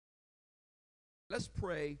Let's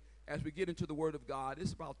pray as we get into the Word of God.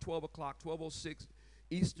 It's about 12 o'clock, 12:06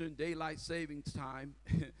 Eastern Daylight Savings Time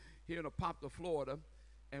here in Apopka, Florida.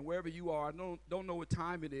 And wherever you are, I don't know what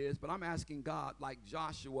time it is, but I'm asking God, like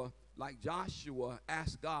Joshua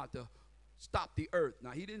asked God to stop the earth.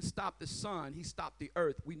 Now, he didn't stop the sun, he stopped the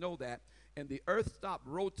earth. We know that. And the earth stopped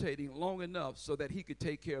rotating long enough so that he could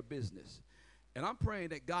take care of business. And I'm praying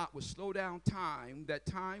that God would slow down time, that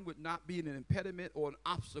time would not be an impediment or an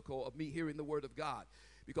obstacle of me hearing the word of God.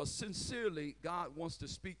 Because sincerely, God wants to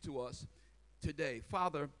speak to us today.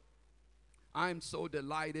 Father, I am so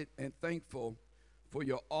delighted and thankful for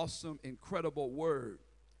your awesome, incredible word.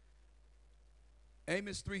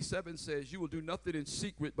 Amos 3:7 says, you will do nothing in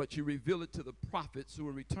secret, but you reveal it to the prophets who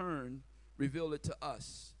in return reveal it to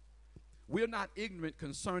us. We're not ignorant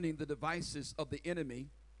concerning the devices of the enemy.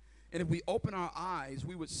 And if we open our eyes,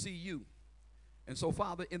 we would see you. And so,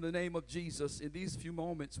 Father, in the name of Jesus, in these few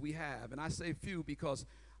moments we have, and I say few because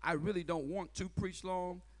I really don't want to preach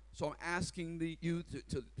long, so I'm asking you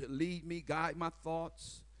to lead me, guide my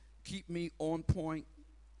thoughts, keep me on point.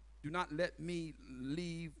 Do not let me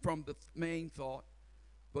leave from the main thought.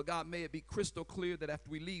 But God, may it be crystal clear that after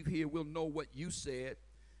we leave here, we'll know what you said.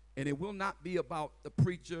 And it will not be about the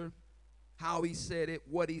preacher, how he said it,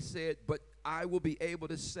 what he said, but I will be able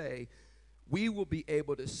to say, we will be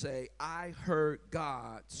able to say, I heard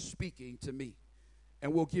God speaking to me.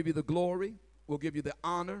 And we'll give you the glory, we'll give you the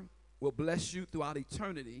honor, we'll bless you throughout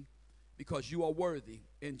eternity because you are worthy.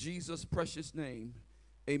 In Jesus' precious name,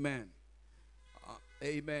 amen.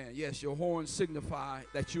 Amen. Yes, your horns signify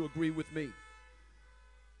that you agree with me.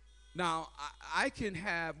 Now, I can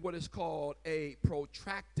have what is called a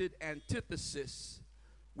protracted antithesis,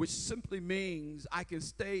 which simply means I can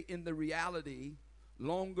stay in the reality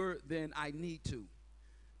longer than I need to.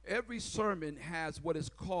 Every sermon has what is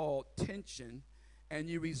called tension, and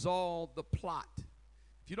you resolve the plot.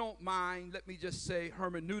 If you don't mind, let me just say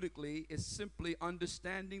hermeneutically, it's simply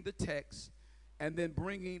understanding the text and then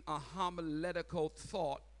bringing a homiletical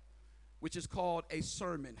thought, which is called a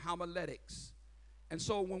sermon, homiletics. And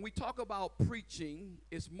so when we talk about preaching,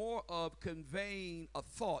 it's more of conveying a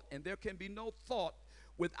thought, and there can be no thought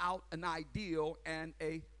without an ideal and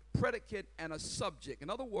a predicate and a subject. In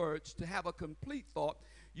other words, to have a complete thought,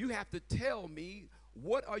 you have to tell me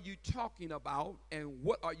what are you talking about and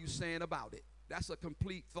what are you saying about it. That's a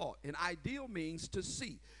complete thought. An ideal means to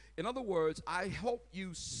see. In other words, I hope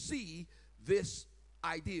you see this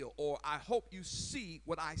ideal, or I hope you see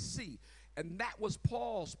what I see. And that was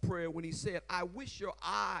Paul's prayer when he said, I wish your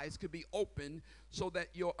eyes could be open so that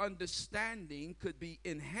your understanding could be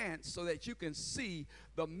enhanced so that you can see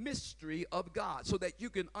the mystery of God, so that you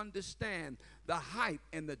can understand the height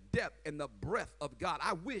and the depth and the breadth of God.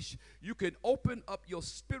 I wish you could open up your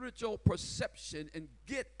spiritual perception and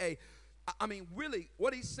get really,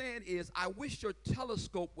 what he's saying is, I wish your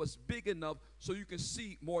telescope was big enough so you can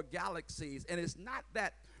see more galaxies. And it's not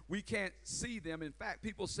that we can't see them. In fact,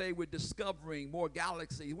 people say we're discovering more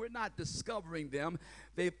galaxies. We're not discovering them.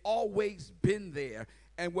 They've always been there.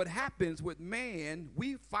 And what happens with man,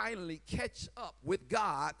 we finally catch up with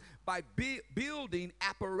God by building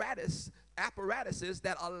apparatuses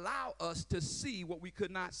that allow us to see what we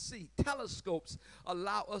could not see. Telescopes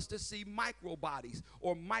allow us to see microbodies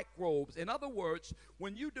or microbes. In other words,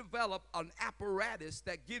 when you develop an apparatus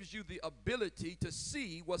that gives you the ability to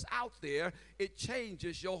see what's out there, it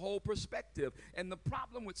changes your whole perspective. And the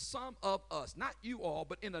problem with some of us, not you all,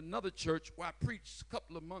 but in another church where I preached a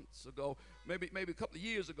couple of months ago, maybe a couple of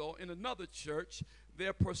years ago, in another church,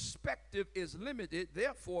 their perspective is limited.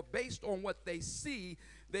 Therefore, based on what they see,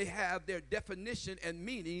 they have their definition and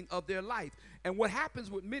meaning of their life. And what happens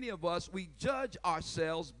with many of us, we judge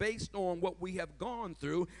ourselves based on what we have gone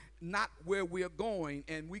through, not where we're going.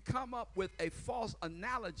 And we come up with a false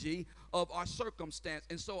analogy of our circumstance.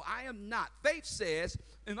 And so I am not. Faith says,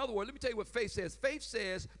 in other words, let me tell you what faith says. Faith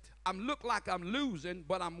says, I look like I'm losing,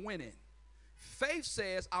 but I'm winning. Faith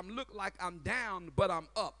says, I look like I'm down, but I'm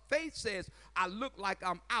up. Faith says, I look like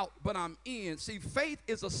I'm out, but I'm in. See, faith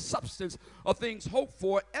is a substance of things hoped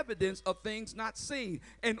for, evidence of things not seen.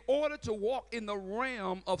 In order to walk in the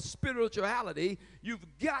realm of spirituality, you've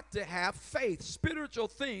got to have faith. Spiritual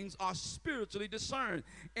things are spiritually discerned.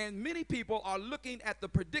 And many people are looking at the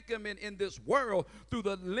predicament in this world through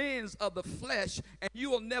the lens of the flesh, and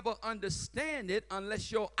you will never understand it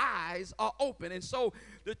unless your eyes are open. And so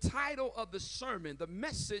the title of the sermon, the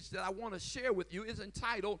message that I want to share with you is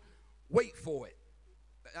entitled, Wait for It.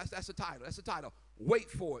 That's the title. That's the title. Wait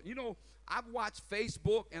for it. You know, I've watched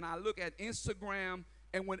Facebook and I look at Instagram,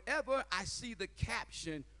 and whenever I see the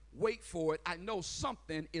caption, wait for it, I know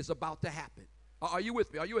something is about to happen. Are you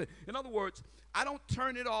with me? Are you with me? In other words, I don't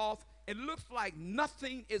turn it off. It looks like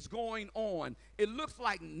nothing is going on. It looks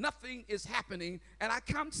like nothing is happening. And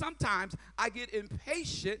sometimes I get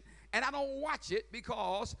impatient and I don't watch it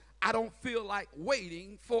because I don't feel like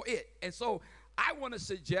waiting for it. And so I want to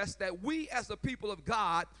suggest that we as the people of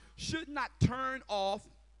God should not turn off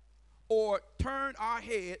or turn our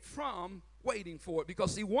head from waiting for it.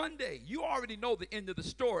 Because see, one day, you already know the end of the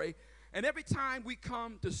story. And every time we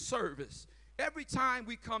come to service, every time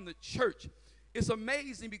we come to church, it's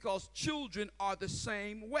amazing because children are the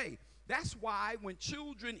same way. That's why when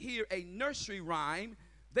children hear a nursery rhyme,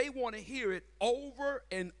 they want to hear it over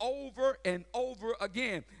and over and over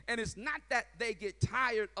again. And it's not that they get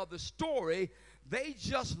tired of the story. They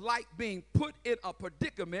just like being put in a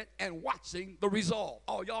predicament and watching the result.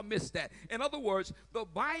 Oh, y'all missed that. In other words, the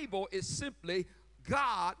Bible is simply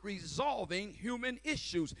God resolving human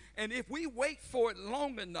issues. And if we wait for it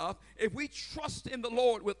long enough, if we trust in the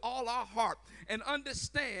Lord with all our heart and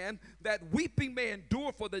understand that weeping may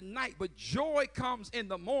endure for the night, but joy comes in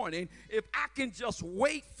the morning, if I can just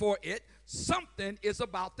wait for it, something is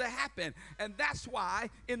about to happen. And that's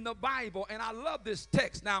why in the Bible, and I love this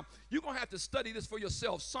text. Now, you're going to have to study this for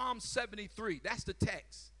yourself. Psalm 73, that's the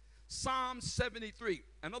text. Psalm 73.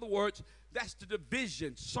 In other words, that's the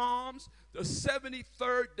division. Psalms, the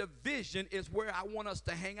 73rd division is where I want us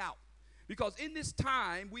to hang out. Because in this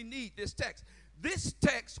time, we need this text. This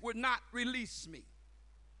text would not release me.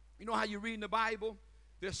 You know how you read in the Bible?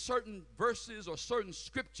 There's certain verses or certain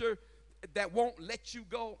scripture that won't let you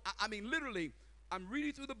go. I mean, literally, I'm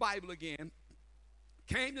reading through the Bible again.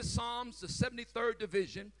 Came to Psalms, the 73rd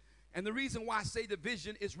division. And the reason why I say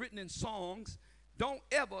division is written in songs. Don't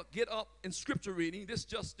ever get up in scripture reading. This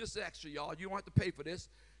extra, y'all. You don't have to pay for this.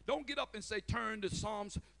 Don't get up and say turn to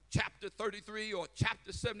Psalms chapter 33 or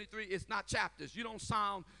chapter 73. It's not chapters. You don't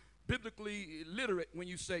sound biblically literate when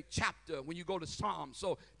you say chapter when you go to Psalms.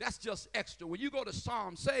 So that's just extra. When you go to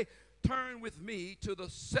Psalms, say turn with me to the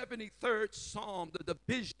 73rd Psalm, the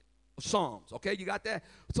division of Psalms. Okay, you got that?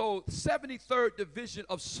 So 73rd division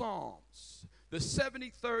of Psalms. The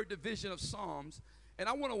 73rd division of Psalms. And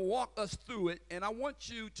I want to walk us through it, and I want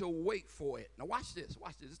you to wait for it. Now watch this.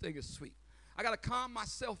 Watch this. This thing is sweet. I got to calm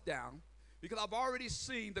myself down because I've already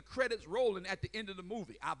seen the credits rolling at the end of the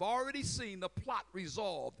movie. I've already seen the plot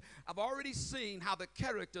resolved. I've already seen how the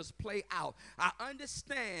characters play out. I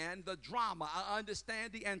understand the drama. I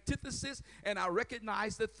understand the antithesis, and I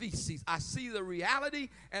recognize the theses. I see the reality,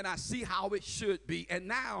 and I see how it should be. And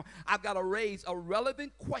now I've got to raise a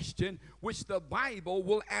relevant question which the Bible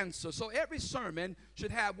will answer. So every sermon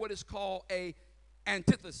should have what is called a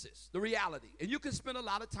antithesis, the reality. And you can spend a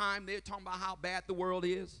lot of time there talking about how bad the world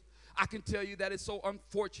is. I can tell you that it's so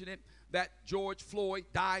unfortunate that George Floyd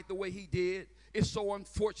died the way he did. It's so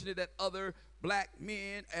unfortunate that other black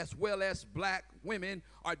men as well as black women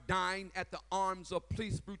are dying at the arms of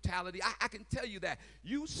police brutality. I can tell you that.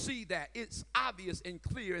 You see that. It's obvious and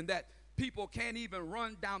clear in that people can't even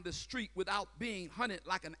run down the street without being hunted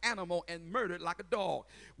like an animal and murdered like a dog.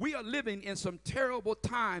 We are living in some terrible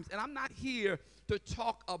times, and I'm not here to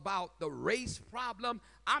talk about the race problem.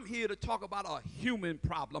 I'm here to talk about a human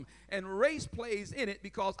problem, and race plays in it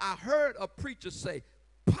because I heard a preacher say,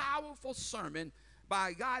 powerful sermon by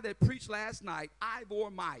a guy that preached last night,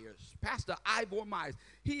 Ivor Myers, Pastor Ivor Myers.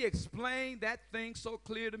 He explained that thing so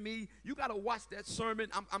clear to me. You got to watch that sermon.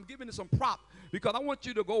 I'm giving it some prop because I want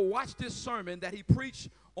you to go watch this sermon that he preached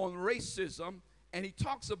on racism, and he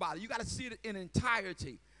talks about it. You got to see it in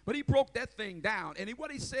entirety. But he broke that thing down. And what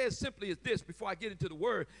he says simply is this, before I get into the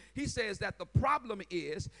word. He says that the problem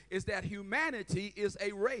is that humanity is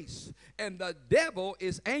a race. And the devil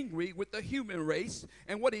is angry with the human race.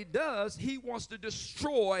 And what he does, he wants to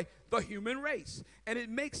destroy the human race. And it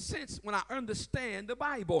makes sense when I understand the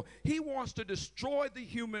Bible. He wants to destroy the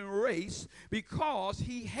human race because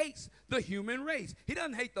he hates the human race. He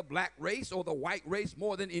doesn't hate the black race or the white race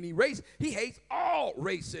more than any race. He hates all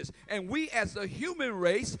races. And we as the human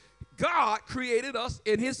race, God created us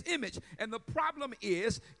in his image. And the problem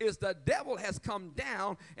is the devil has come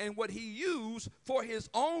down, and what he used for his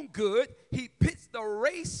own good, he pits the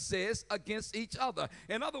races against each other.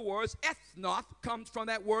 In other words, ethnos comes from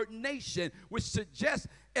that word nation, which suggests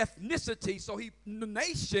ethnicity. So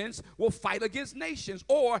nations will fight against nations,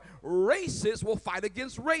 or races will fight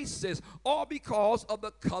against races, all because of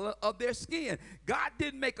the color of their skin. God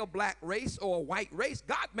didn't make a black race or a white race.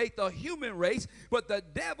 God made the human race, but the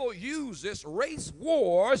devil uses race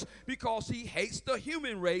wars because he hates the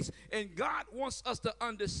human race. And God wants us to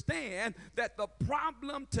understand that the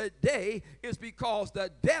problem today is because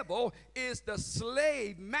the devil is the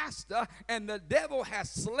slave master, and the devil has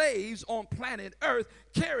slaves on planet Earth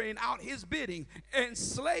carrying out his bidding. And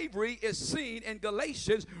slavery is seen in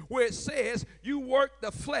Galatians, where it says you work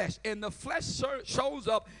the flesh, and the flesh shows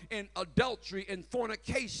up in adultery and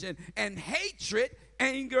fornication and hatred,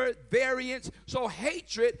 anger, variance. So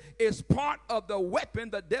hatred is part of the weapon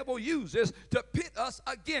the devil uses to pit us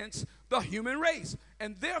against the human race.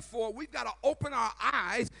 And therefore, we've got to open our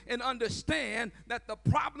eyes and understand that the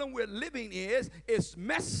problem we're living is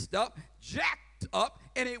messed up, jacked up,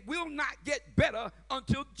 and it will not get better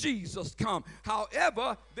until Jesus comes.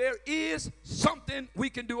 However, there is something we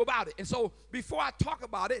can do about it. And so before I talk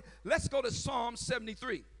about it, let's go to Psalm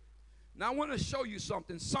 73. Now I want to show you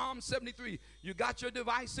something. Psalm 73. You got your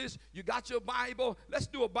devices, you got your Bible. Let's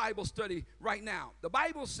do a Bible study right now. The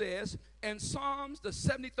Bible says in Psalms, the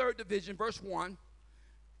 73rd division, verse 1,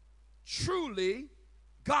 truly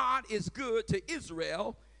God is good to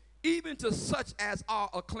Israel, even to such as are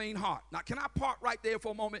a clean heart. Now, can I park right there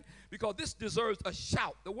for a moment? Because this deserves a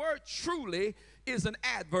shout. The word truly is an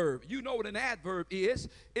adverb. You know what an adverb is.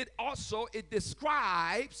 It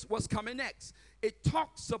describes what's coming next. It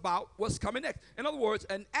talks about what's coming next. In other words,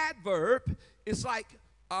 an adverb is like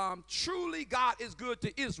truly God is good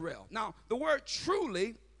to Israel. Now, the word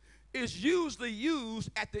truly is usually used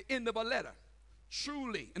at the end of a letter.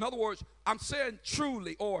 Truly. In other words, I'm saying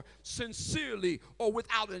truly or sincerely or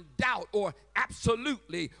without a doubt or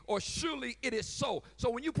absolutely or surely it is so. So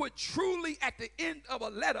when you put truly at the end of a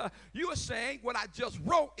letter, you are saying what I just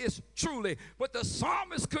wrote is truly. But the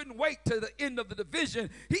psalmist couldn't wait to the end of the division.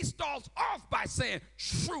 He starts off by saying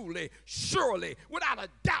truly, surely, without a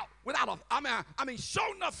doubt,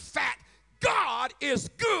 sure enough fact, God is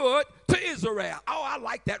good to Israel. Oh, I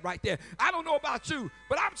like that right there. I don't know about you,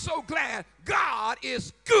 but I'm so glad God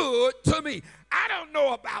is good to me. I don't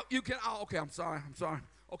know about you. Okay, I'm sorry.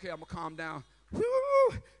 Okay, I'm going to calm down. Woo,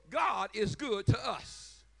 God is good to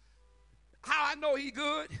us. How I know he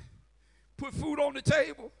good? Put food on the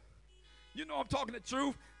table. You know I'm talking the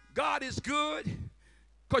truth. God is good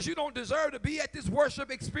because you don't deserve to be at this worship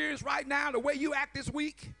experience right now the way you act this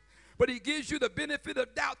week. But he gives you the benefit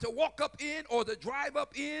of doubt to walk up in or to drive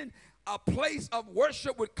up in a place of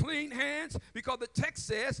worship with clean hands, because the text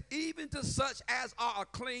says, even to such as are a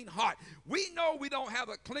clean heart. We know we don't have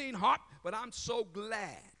a clean heart, but I'm so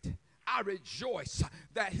glad. I rejoice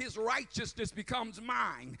that his righteousness becomes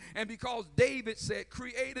mine. And because David said,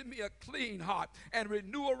 created me a clean heart and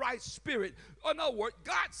renew a right spirit. In other words,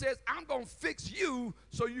 God says, I'm going to fix you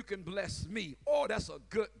so you can bless me. Oh, that's a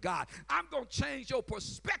good God. I'm going to change your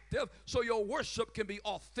perspective so your worship can be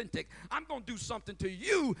authentic. I'm going to do something to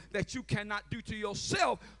you that you cannot do to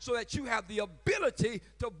yourself so that you have the ability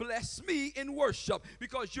to bless me in worship,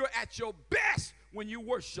 because you're at your best when you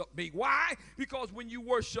worship me. Why? Because when you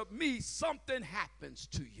worship me, something happens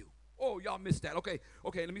to you. Oh, y'all missed that. Okay,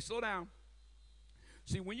 let me slow down.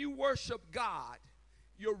 See, when you worship God,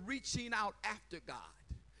 you're reaching out after God.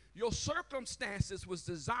 Your circumstances was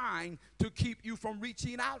designed to keep you from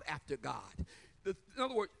reaching out after God. In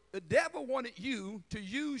other words, the devil wanted you to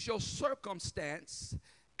use your circumstance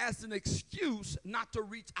as an excuse not to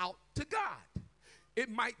reach out to God. It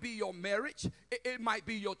might be your marriage. It might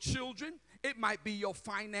be your children. It might be your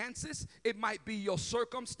finances. It might be your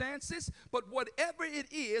circumstances. But whatever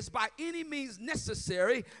it is, by any means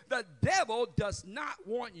necessary, the devil does not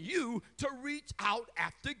want you to reach out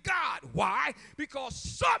after God. Why? Because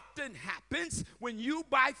something happens when you,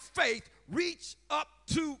 by faith, reach up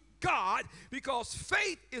to God, because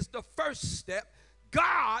faith is the first step.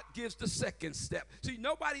 God gives the second step. See,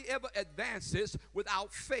 nobody ever advances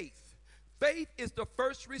without faith. Faith is the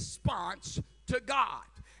first response to God.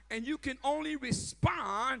 And you can only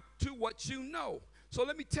respond to what you know. So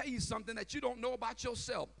let me tell you something that you don't know about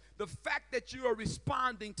yourself. The fact that you are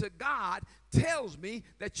responding to God tells me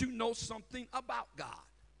that you know something about God.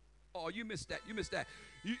 Oh, you missed that.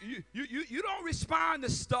 You don't respond to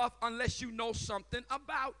stuff unless you know something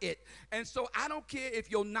about it. And so I don't care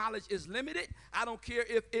if your knowledge is limited. I don't care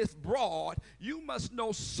if it's broad. You must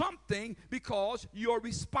know something because you're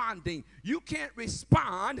responding. You can't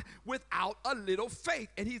respond without a little faith.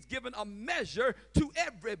 And he's given a measure to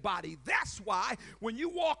everybody. That's why when you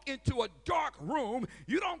walk into a dark room,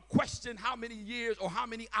 you don't question how many years or how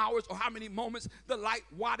many hours or how many moments the light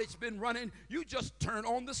wattage been running. You just turn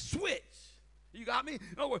on the switch. You got me?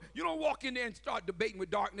 In other words, you don't walk in there and start debating with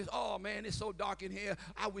darkness. Oh, man, it's so dark in here.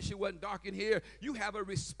 I wish it wasn't dark in here. You have a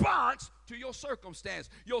response to your circumstance.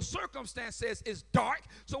 Your circumstance says it's dark,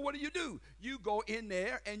 so what do? You go in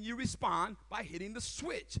there and you respond by hitting the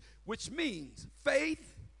switch, which means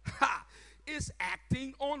faith is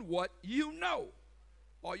acting on what you know.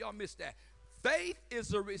 Oh, y'all missed that. Faith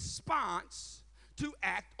is a response to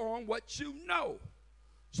act on what you know.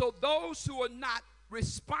 So those who are not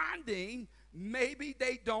responding, maybe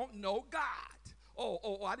they don't know God.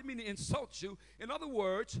 Oh, I didn't mean to insult you. In other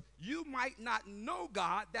words, you might not know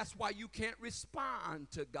God. That's why you can't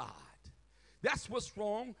respond to God. That's what's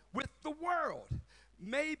wrong with the world.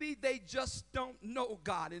 Maybe they just don't know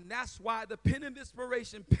God. And that's why the pen of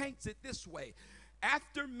inspiration paints it this way.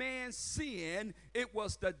 After man's sin, it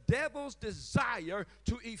was the devil's desire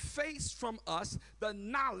to efface from us the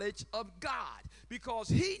knowledge of God. Because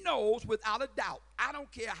he knows without a doubt, I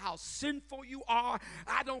don't care how sinful you are,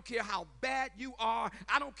 I don't care how bad you are,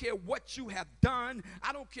 I don't care what you have done,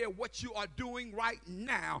 I don't care what you are doing right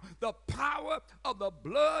now. The power of the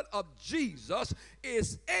blood of Jesus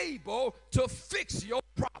is able to fix your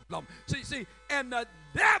problem. See, and the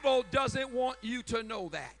devil doesn't want you to know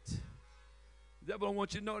that. The devil don't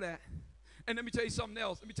want you to know that. And let me tell you something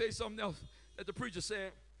else. Let me tell you something else that the preacher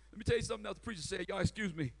said. Let me tell you something else the preacher said. Y'all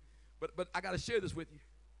excuse me. But I got to share this with you.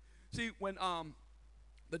 See, when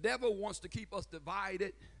the devil wants to keep us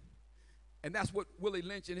divided, and that's what Willie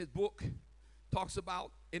Lynch in his book talks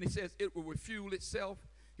about, and he says it will refuel itself.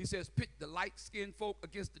 He says pit the light-skinned folk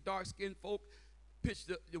against the dark-skinned folk. Pitch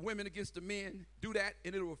the women against the men, do that,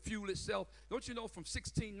 and it will fuel itself. Don't you know from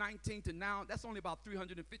 1619 to now, that's only about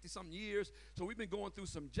 350-something years. So we've been going through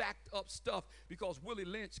some jacked up stuff because Willie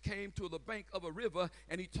Lynch came to the bank of a river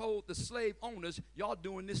and he told the slave owners, y'all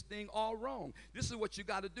doing this thing all wrong. This is what you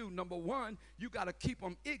got to do. Number one, you got to keep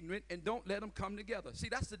them ignorant and don't let them come together. See,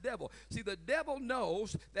 that's the devil. See, the devil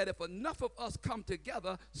knows that if enough of us come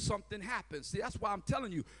together, something happens. See, that's why I'm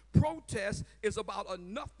telling you, protest is about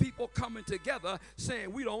enough people coming together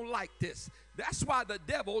saying we don't like this. That's why the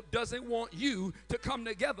devil doesn't want you to come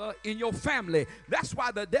together in your family. That's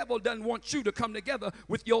why the devil doesn't want you to come together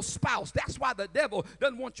with your spouse. That's why the devil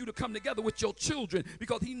doesn't want you to come together with your children,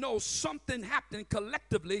 because he knows something happening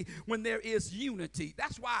collectively when there is unity.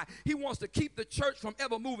 That's why he wants to keep the church from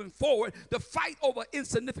ever moving forward to fight over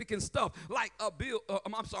insignificant stuff like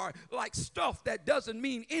like stuff that doesn't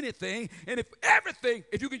mean anything. And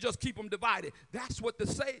if you can just keep them divided, that's what the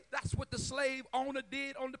slave owner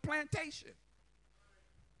did on the plantation.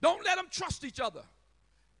 Don't let them trust each other.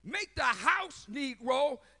 Make the house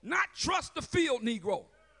Negro, not trust the field Negro.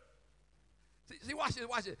 See, watch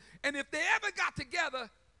this. And if they ever got together,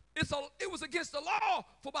 it was against the law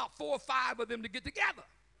for about 4 or 5 of them to get together.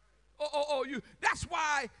 That's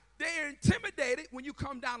why they're intimidated when you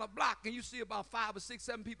come down a block and you see about 5 or 6,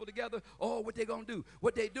 7 people together. Oh, what they gonna do?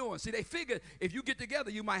 What they doing? See, they figured if you get together,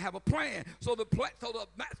 you might have a plan. So the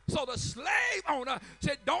slave owner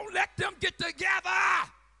said, don't let them get together.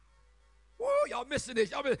 Woo, y'all missing this.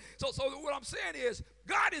 So what I'm saying is,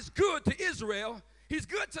 God is good to Israel. He's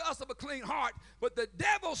good to us of a clean heart. But the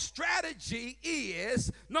devil's strategy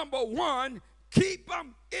is, number one, keep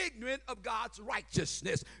them ignorant of God's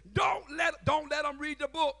righteousness. Don't let them read the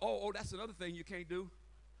book. Oh, that's another thing you can't do.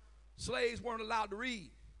 Slaves weren't allowed to read.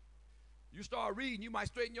 You start reading, you might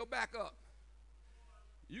straighten your back up.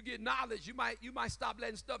 You get knowledge, you might stop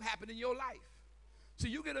letting stuff happen in your life. See,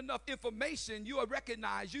 you get enough information, you'll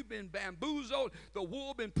recognize you've been bamboozled, the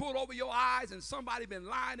wool been pulled over your eyes, and somebody been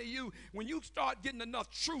lying to you. When you start getting enough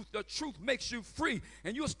truth, the truth makes you free,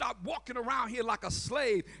 and you'll stop walking around here like a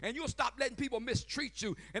slave, and you'll stop letting people mistreat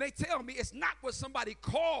you. And they tell me it's not what somebody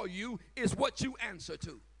call you, it's what you answer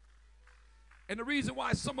to. And the reason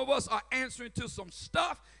why some of us are answering to some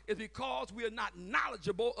stuff is because we are not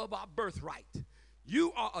knowledgeable of our birthright.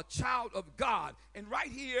 You are a child of God. And right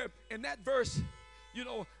here in that verse, you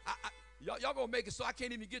know, y'all gonna make it so I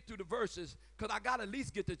can't even get through the verses, because I gotta at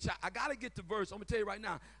least get to verse. I'm gonna tell you right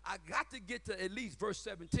now, I got to get to at least verse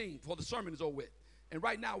 17 before the sermon is over with. And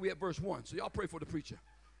right now we at verse 1. So y'all pray for the preacher.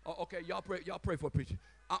 Okay, y'all pray for the preacher.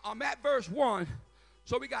 I'm at verse 1,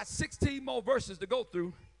 so we got 16 more verses to go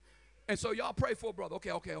through. And so y'all pray for a brother.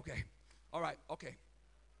 Okay. All right, okay.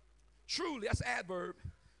 Truly, that's an adverb.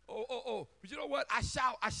 Oh. But you know what? I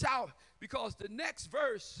shout because the next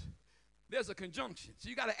verse, there's a conjunction. So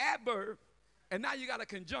you got an adverb, and now you got a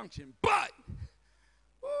conjunction. But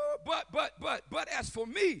as for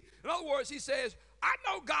me, in other words, he says, I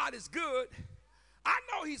know God is good. I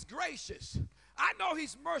know he's gracious. I know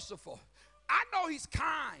he's merciful. I know he's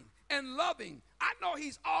kind and loving. I know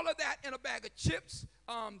he's all of that in a bag of chips,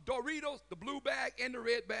 Doritos, the blue bag and the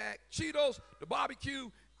red bag, Cheetos, the barbecue.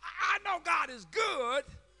 I know God is good,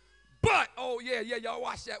 but, oh, yeah, y'all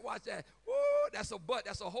watch that. Woo, that's a but.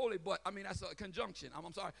 That's a holy but. I mean, that's a conjunction.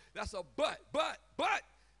 I'm sorry. That's a but.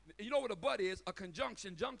 You know what a but is? A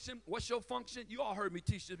conjunction. Junction, what's your function? You all heard me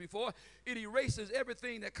teach this before. It erases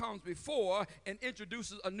everything that comes before and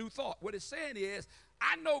introduces a new thought. What it's saying is,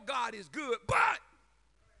 I know God is good, but,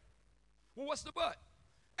 well, what's the but?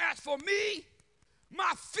 As for me,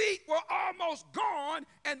 my feet were almost gone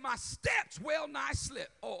and my steps well nigh slipped.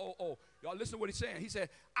 Oh. Y'all listen to what he's saying. He said,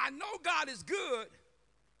 I know God is good,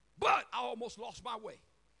 but I almost lost my way.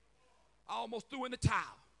 I almost threw in the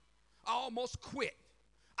towel. I almost quit.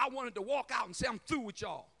 I wanted to walk out and say, I'm through with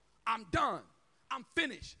y'all. I'm done. I'm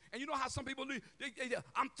finished. And you know how some people leave?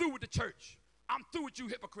 I'm through with the church. I'm through with you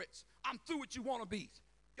hypocrites. I'm through with you wannabes.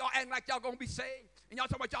 Y'all acting like y'all going to be saved. And y'all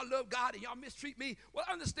talking about y'all love God and y'all mistreat me. Well,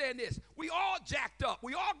 understand this. We all jacked up.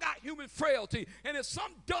 We all got human frailty. And if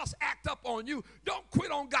some dust act up on you, don't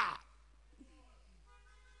quit on God.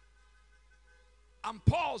 I'm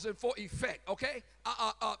pausing for effect, okay?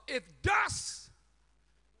 If dust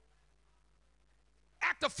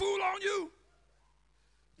act a fool on you,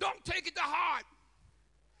 don't take it to heart.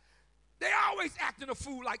 They always acting a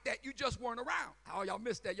fool like that. You just weren't around. Oh, y'all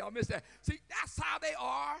missed that. See, that's how they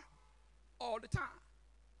are all the time.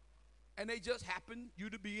 And they just happen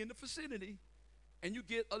you to be in the vicinity, and you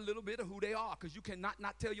get a little bit of who they are because you cannot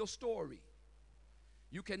not tell your story.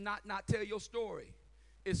 You cannot not tell your story.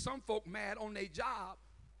 It's some folk mad on their job,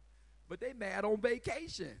 but they mad on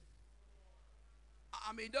vacation.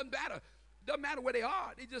 I mean, it doesn't matter. Doesn't matter where they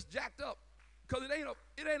are. They just jacked up because it ain't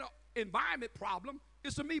an environment problem.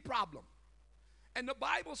 It's a me problem. And the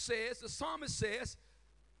Bible says, the psalmist says,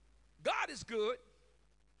 God is good.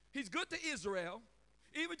 He's good to Israel,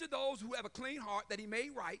 even to those who have a clean heart that he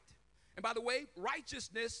made right. And by the way,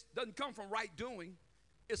 righteousness doesn't come from right doing.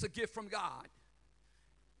 It's a gift from God.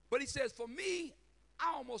 But he says, for me,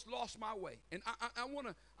 I almost lost my way. And I want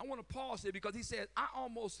to pause here because he said, I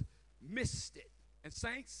almost missed it. And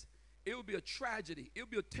saints, it would be a tragedy. It would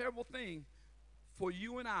be a terrible thing for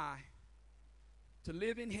you and I to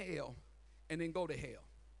live in hell and then go to hell.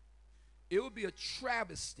 It would be a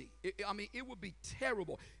travesty. It would be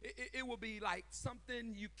terrible. It would be like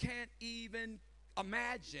something you can't even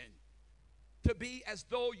imagine, to be as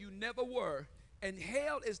though you never were. And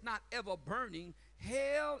hell is not ever burning.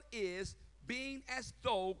 Hell is being as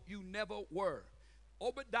though you never were.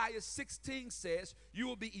 Obadiah 16 says you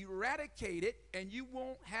will be eradicated and you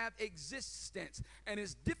won't have existence. And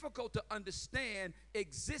it's difficult to understand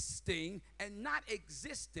existing and not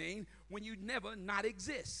existing when you never not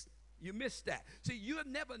exist. You missed that. See, you have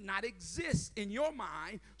never not exist in your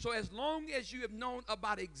mind. So as long as you have known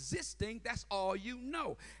about existing, that's all you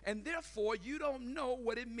know. And therefore, you don't know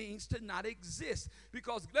what it means to not exist.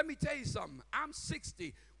 Because let me tell you something. I'm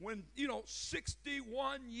 60. When,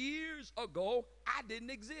 61 years ago, I didn't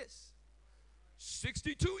exist.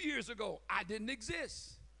 62 years ago, I didn't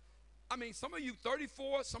exist. I mean, some of you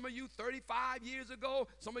 34, some of you 35 years ago,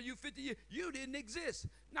 some of you 50 years, you didn't exist.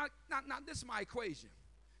 Now, this is my equation.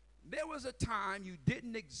 There was a time you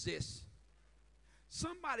didn't exist.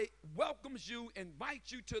 Somebody welcomes you,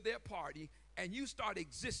 invites you to their party, and you start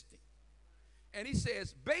existing. And he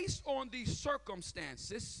says, based on these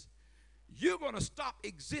circumstances, you're going to stop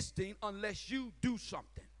existing unless you do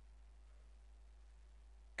something.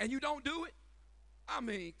 And you don't do it? I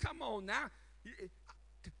mean, come on now.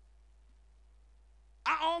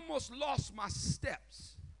 I almost lost my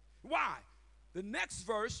steps. Why? The next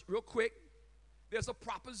verse, real quick, there's a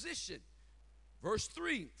proposition. Verse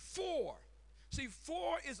 3, for. See,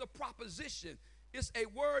 for is a proposition. It's a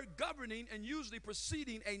word governing and usually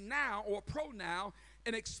preceding a noun or pronoun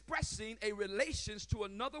and expressing a relations to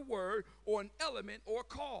another word or an element or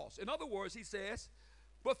cause. In other words, he says,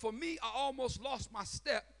 but for me, I almost lost my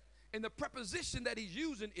step. And the preposition that he's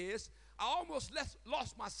using is, I almost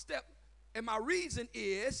lost my step. And my reason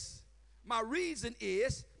is, I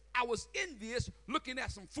was envious looking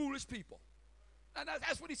at some foolish people. And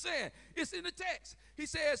that's what he's saying. It's in the text. He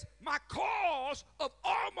says, my cause of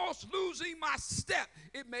almost losing my step.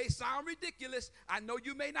 It may sound ridiculous. I know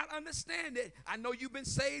you may not understand it. I know you've been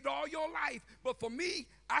saved all your life. But for me,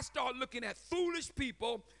 I started looking at foolish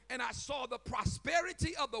people, and I saw the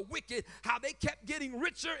prosperity of the wicked, how they kept getting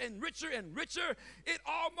richer and richer and richer. It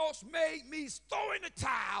almost made me throw in the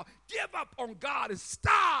towel, give up on God, and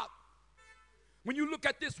stop. When you look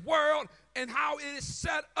at this world and how it is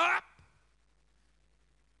set up,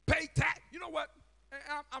 pay tax. You know what?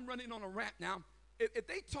 I'm running on a rant now. If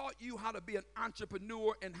they taught you how to be an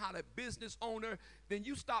entrepreneur and how to business owner, then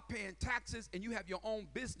you stop paying taxes and you have your own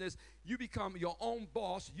business. You become your own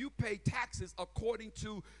boss. You pay taxes according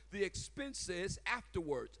to the expenses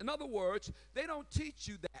afterwards. In other words, they don't teach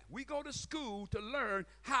you that. We go to school to learn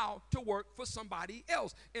how to work for somebody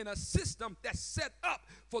else in a system that's set up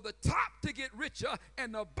for the top to get richer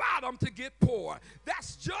and the bottom to get poor.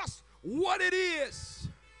 That's just what it is.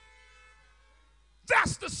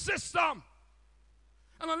 That's the system.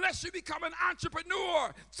 And unless you become an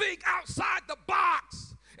entrepreneur, think outside the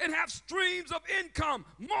box and have streams of income,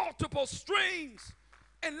 multiple streams,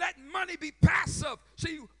 and let money be passive.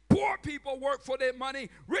 See, poor people work for their money.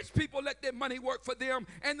 Rich people let their money work for them.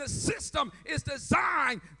 And the system is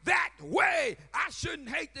designed that way. I shouldn't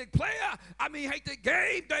hate the player. I mean, hate the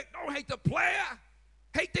game. Don't hate the player.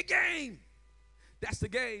 Hate the game. That's the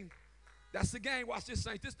game. That's the game. Watch this,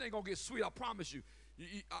 saints. This thing going to get sweet. I promise you.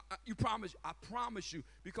 I promise you.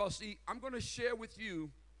 Because, see, I'm going to share with you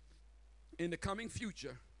in the coming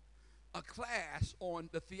future a class on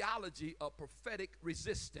the theology of prophetic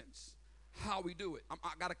resistance, how we do it.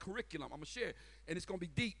 I got a curriculum. I'm going to share it, and it's going to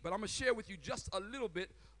be deep, but I'm going to share with you just a little bit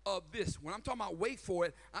of this. When I'm talking about wait for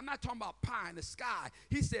it, I'm not talking about pie in the sky.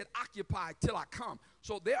 He said, occupy till I come.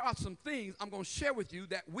 So there are some things I'm going to share with you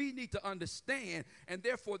that we need to understand, and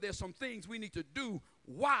therefore there's some things we need to do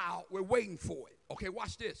while we're waiting for it. Okay,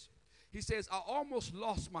 watch this. He says, I almost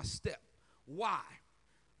lost my step. Why?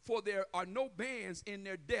 For there are no bands in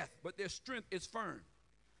their death, but their strength is firm.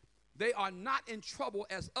 They are not in trouble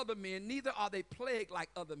as other men, neither are they plagued like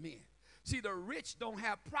other men. See, the rich don't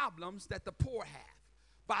have problems that the poor have.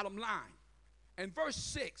 Bottom line. And verse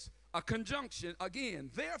 6, a conjunction again.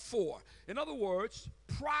 Therefore, in other words,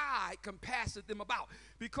 pride compasseth them about.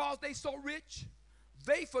 Because they so rich,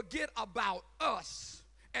 they forget about us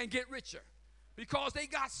and get richer. Because they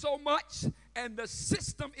got so much and the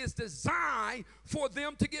system is designed for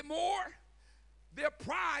them to get more, their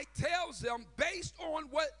pride tells them based on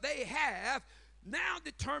what they have now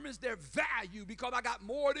determines their value. Because I got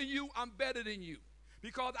more than you, I'm better than you.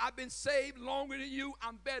 Because I've been saved longer than you,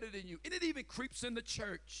 I'm better than you. And it even creeps in the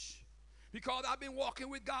church. Because I've been walking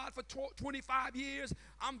with God for 25 years,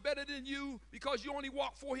 I'm better than you because you only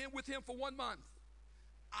walked with him for 1 month.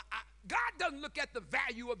 God doesn't look at the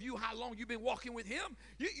value of you, how long you've been walking with him.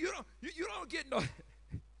 You don't get no,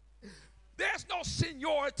 there's no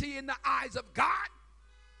seniority in the eyes of God.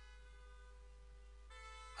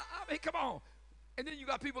 I mean, come on. And then you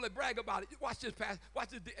got people that brag about it. Watch this, Pastor. Watch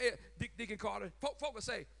this, Deacon Carter. Folk will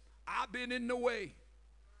say, I've been in the way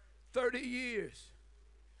 30 years.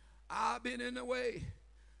 I've been in the way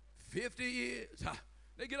 50 years.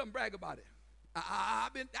 They get them brag about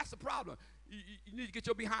it. That's the problem. You need to get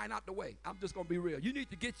your behind out the way. I'm just going to be real. You need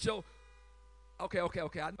to get your, okay.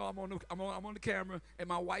 I know I'm on the camera, and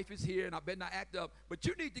my wife is here, and I better not act up. But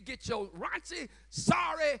you need to get your raunchy,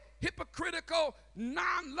 sorry, hypocritical,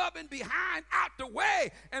 non-loving behind out the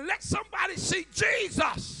way, and let somebody see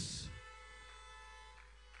Jesus.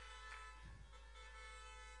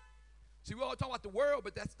 See, we all talk about the world,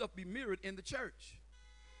 but that stuff be mirrored in the church.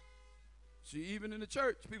 See, even in the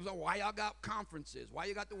church, people say, why y'all got conferences? Why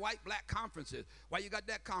you got the white-black conferences? Why you got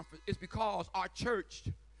that conference? It's because our church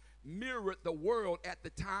mirrored the world at the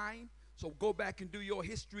time. So go back and do your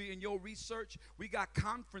history and your research. We got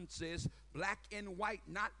conferences, black and white,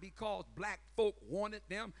 not because black folk wanted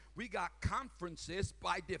them. We got conferences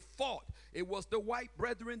by default. It was the white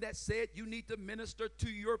brethren that said you need to minister to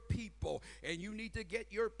your people, and you need to get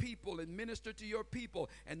your people and minister to your people.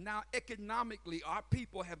 And now economically, our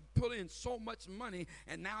people have put in so much money,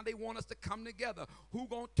 and now they want us to come together. Who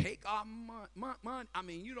gonna take our money? I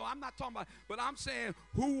mean, you know, I'm not talking about, but I'm saying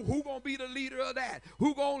who gonna be the leader of that?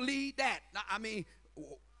 Who gonna lead that? I mean,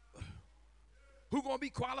 who gonna be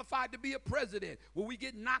qualified to be a president? Will we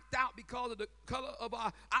get knocked out because of the color of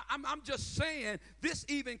our? I'm just saying this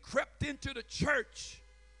even crept into the church.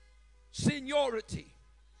 Seniority.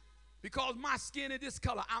 Because my skin is this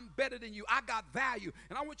color, I'm better than you. I got value.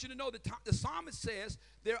 And I want you to know that the psalmist says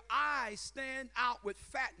their eyes stand out with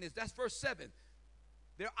fatness. That's verse 7.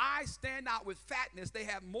 Their eyes stand out with fatness. They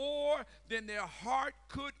have more than their heart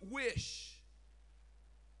could wish.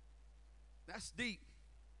 That's deep.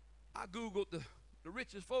 I Googled the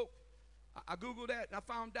richest folk. I Googled that, and I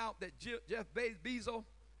found out that Jeff Bezos,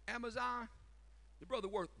 Amazon, the brother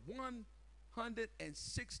worth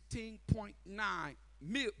 116.9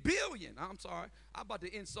 billion. I'm sorry. I'm about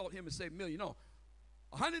to insult him and say million. No,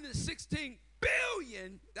 116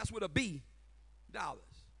 billion, that's with a B, dollars.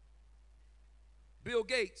 Bill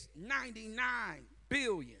Gates, 99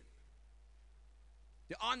 billion.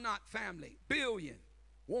 The Arnott family, billion.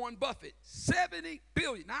 Warren Buffett, 70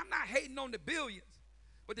 billion. Now, I'm not hating on the billions,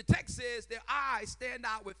 but the text says their eyes stand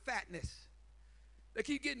out with fatness. They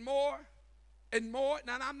keep getting more and more.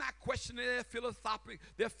 Now, I'm not questioning their philanthropic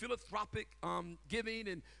giving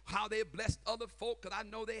and how they blessed other folk, because I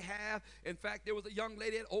know they have. In fact, there was a young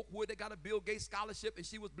lady at Oakwood that got a Bill Gates scholarship, and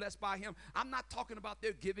she was blessed by him. I'm not talking about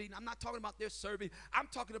their giving. I'm not talking about their serving. I'm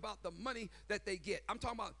talking about the money that they get. I'm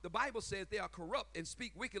talking about, the Bible says they are corrupt and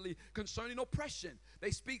speak wickedly concerning oppression.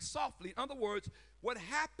 They speak softly. In other words, what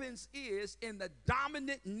happens is, in the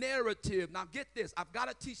dominant narrative, now get this, I've got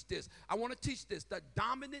to teach this. I want to teach this. The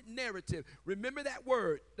dominant narrative. Remember that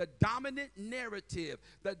word, the dominant narrative.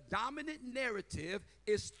 The dominant narrative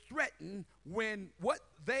is threatened when what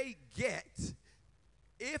they get,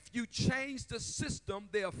 if you change the system,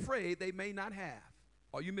 they're afraid they may not have.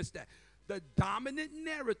 Oh, you missed that. The dominant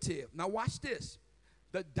narrative. Now watch this.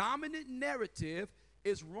 The dominant narrative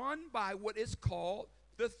is run by what is called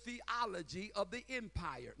the theology of the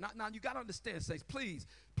empire. Now you got to understand, saints. Please,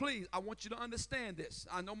 I want you to understand this.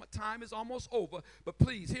 I know my time is almost over, but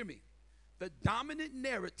please hear me. The dominant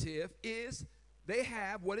narrative is they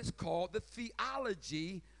have what is called the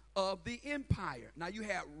theology of the empire. Now you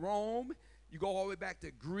have Rome, you go all the way back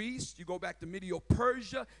to Greece, you go back to Medieval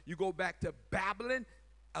Persia, you go back to Babylon,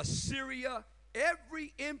 Assyria.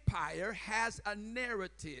 Every empire has a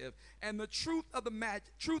narrative, and the truth of the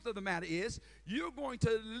matter is, you're going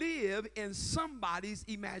to live in somebody's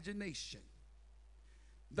imagination.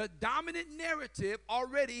 The dominant narrative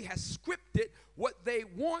already has scripted what they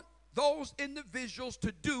want those individuals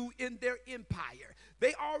to do in their empire.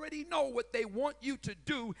 They already know what they want you to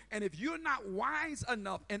do, and if you're not wise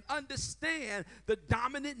enough and understand the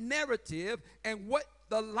dominant narrative and what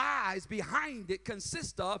the lies behind it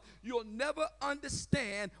consist of, you'll never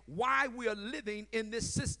understand why we are living in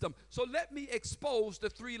this system. So let me expose the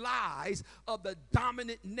three lies of the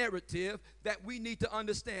dominant narrative that we need to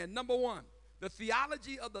understand. Number one, the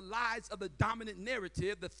theology of the lies of the dominant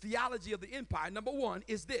narrative, the theology of the empire. Number one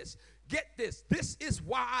is this. Get this. This is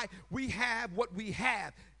why we have what we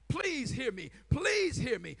have. Please hear me. Please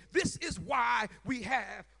hear me. This is why we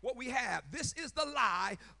have what we have. This is the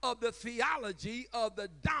lie of the theology of the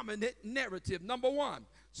dominant narrative. Number one,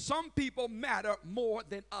 some people matter more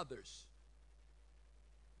than others.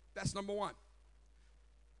 That's number one.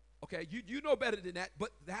 Okay, you know better than that, but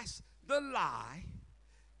that's the lie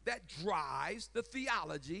that drives the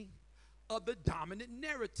theology of the dominant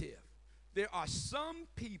narrative. There are some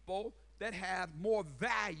people that have more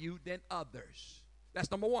value than others. That's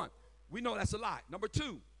number one. We know that's a lie. Number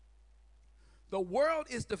two, the world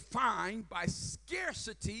is defined by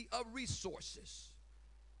scarcity of resources.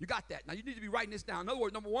 You got that? Now you need to be writing this down. In other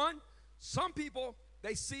words, number one, some people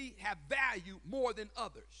they see have value more than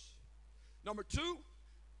others. Number two,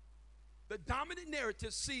 the dominant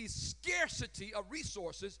narrative sees scarcity of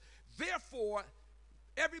resources, therefore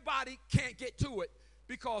everybody can't get to it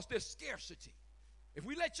because there's scarcity. If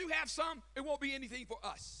we let you have some, it won't be anything for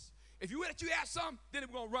us. If you let you have some, then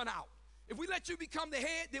we're going to run out. If we let you become the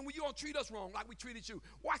head, then you're going to treat us wrong like we treated you.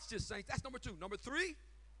 Watch this, saints. That's number two. Number three,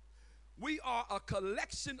 we are a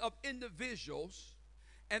collection of individuals,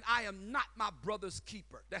 and I am not my brother's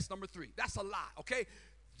keeper. That's number three. That's a lie, okay?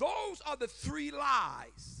 Those are the three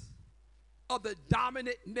lies of the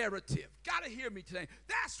dominant narrative. Got to hear me today.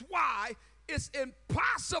 That's why it's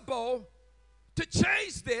impossible to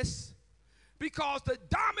change this, because the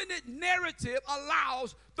dominant narrative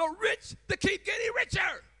allows the rich to keep getting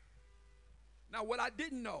richer. Now, what I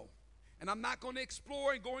didn't know, and I'm not going to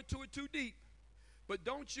explore and go into it too deep, but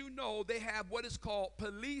don't you know they have what is called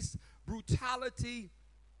police brutality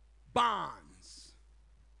bonds?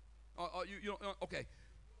 Okay.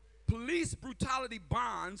 Police brutality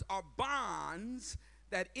bonds are bonds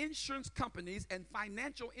that insurance companies and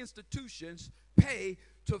financial institutions pay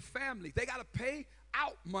to families. They got to pay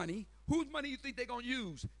out money. Whose money you think they're going to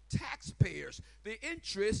use? Taxpayers. The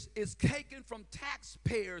interest is taken from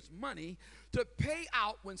taxpayers' money to pay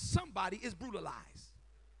out when somebody is brutalized.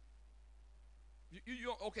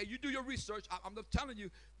 Okay, you do your research. I'm telling you,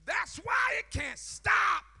 that's why it can't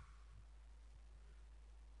stop.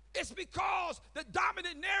 It's because the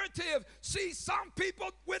dominant narrative sees some people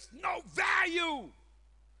with no value.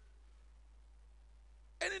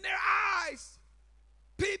 And in their eyes,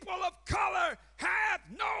 people of color have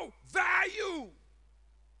no value.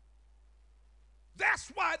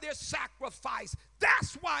 That's why they're sacrificed.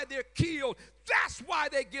 That's why they're killed. That's why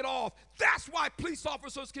they get off. That's why police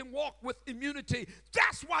officers can walk with immunity.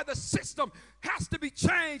 That's why the system has to be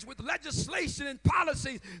changed with legislation and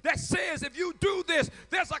policies that says if you do this,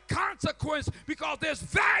 there's a consequence because there's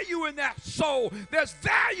value in that soul. There's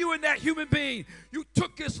value in that human being. You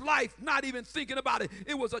took his life not even thinking about it.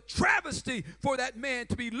 It was a travesty for that man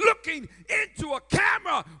to be looking into a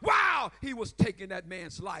camera while he was taking that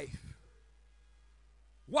man's life.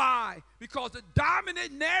 Why? Because the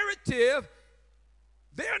dominant narrative,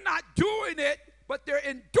 they're not doing it, but they're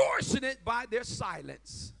endorsing it by their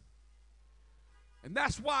silence. And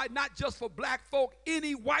that's why not just for black folk,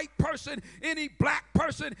 any white person, any black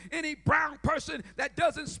person, any brown person that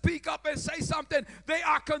doesn't speak up and say something, they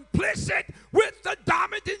are complicit with the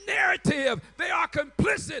dominant narrative. They are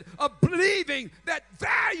complicit of believing that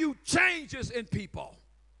value changes in people.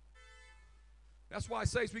 That's why I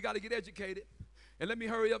say we got to get educated. And let me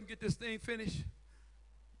hurry up and get this thing finished.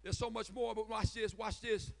 There's so much more, but watch this, watch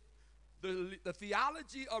this. The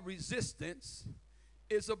theology of resistance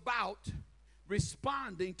is about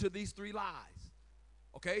responding to these three lies.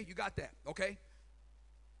 Okay, you got that, okay?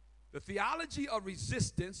 The theology of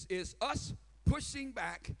resistance is us pushing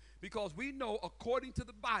back because we know, according to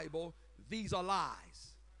the Bible, these are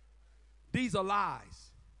lies. These are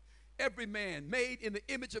lies. Every man made in the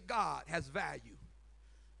image of God has value.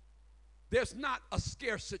 There's not a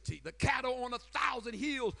scarcity. The cattle on 1,000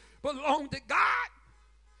 hills belong to God.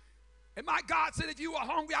 And my God said, if you were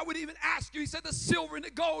hungry, I wouldn't even ask you. He said, the silver and the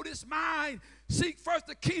gold is mine. Seek first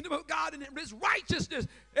the kingdom of God and his righteousness.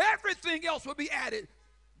 Everything else will be added.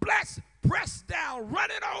 Blessed, pressed down,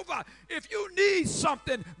 running over. If you need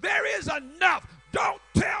something, there is enough. Don't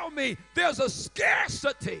tell me there's a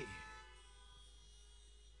scarcity.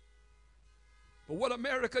 But what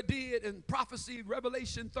America did in prophecy,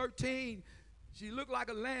 Revelation 13, she looked like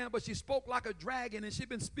a lamb, but she spoke like a dragon, and she's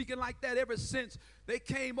been speaking like that ever since they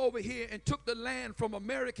came over here and took the land from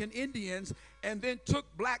American Indians and then took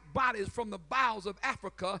black bodies from the bowels of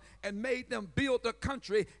Africa and made them build the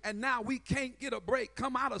country, and now we can't get a break,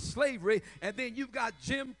 come out of slavery, and then you've got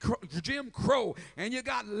Jim Crow, and you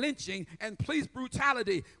got lynching and police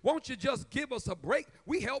brutality. Won't you just give us a break?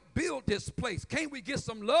 We helped build this place. Can't we get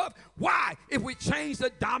some love? Why? If we change the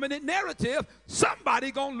dominant narrative,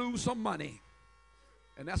 somebody gonna lose some money.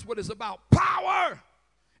 And that's what it's about, power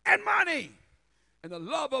and money. And the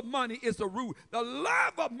love of money is the root. The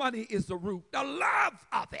love of money is the root. The love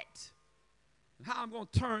of it. And how I'm going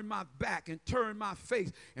to turn my back and turn my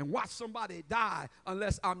face and watch somebody die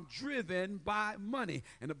unless I'm driven by money.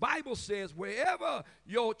 And the Bible says wherever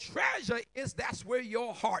your treasure is, that's where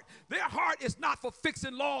your heart. Their heart is not for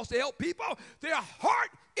fixing laws to help people. Their heart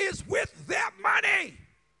is with their money.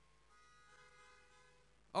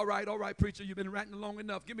 All right, preacher, you've been ranting long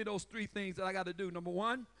enough. Give me those three things that I got to do. Number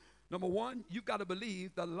one, you've got to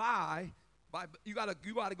believe the lie. You got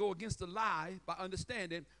to go against the lie by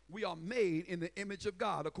understanding we are made in the image of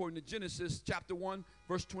God, according to Genesis chapter 1,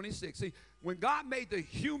 verse 26. See, when God made the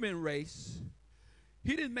human race,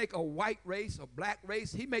 he didn't make a white race, a black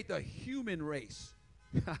race. He made the human race.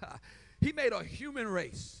 He made a human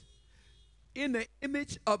race. In the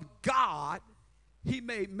image of God, he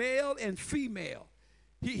made male and female.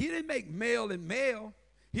 He didn't make male and male.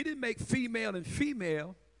 He didn't make female and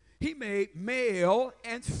female. He made male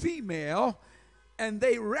and female, and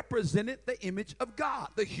they represented the image of God,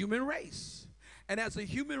 the human race. And as a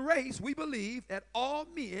human race, we believe that all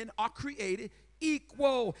men are created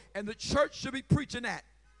equal, and the church should be preaching that.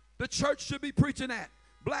 The church should be preaching that.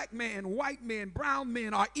 Black men, white men, brown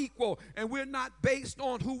men are equal, and we're not based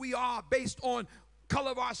on who we are, based on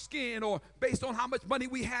color of our skin or based on how much money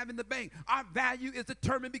we have in the bank. Our value is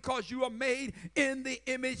determined because you are made in the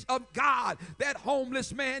image of God. That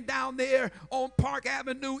homeless man down there on Park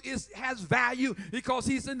Avenue has value because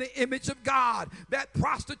he's in the image of God. That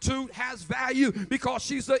prostitute has value because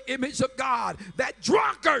she's the image of God. That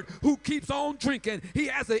drunkard who keeps on drinking, he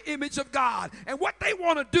has the image of God. And what they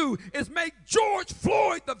want to do is make George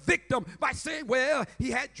Floyd the victim by saying, well,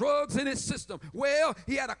 he had drugs in his system. Well,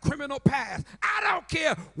 he had a criminal past. I don't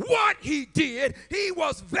care what he did. He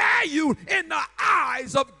was valued in the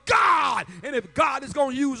eyes of God. And if God is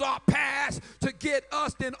going to use our past to get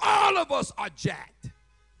us, then all of us are jacked.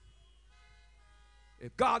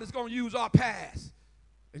 If God is going to use our past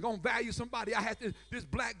They're going to value somebody. I had this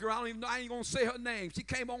black girl, I don't even know, I ain't going to say her name. She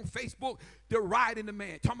came on Facebook deriding the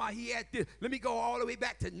man, talking about he had this. Let me go all the way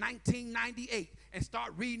back to 1998 and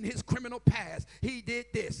start reading his criminal past. He did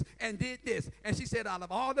this and did this. And she said, out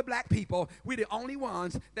of all the black people, we're the only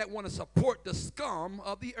ones that want to support the scum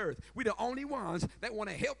of the earth. We're the only ones that want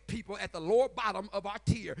to help people at the lower bottom of our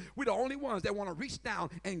tier. We're the only ones that want to reach down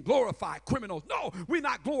and glorify criminals. No, we're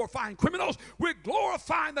not glorifying criminals. We're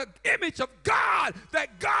glorifying the image of God,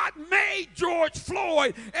 that God made George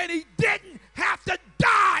Floyd, and he didn't have to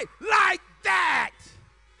die like that.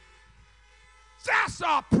 That's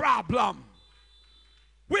our problem.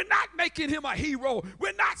 We're not making him a hero.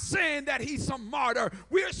 We're not saying that he's some martyr.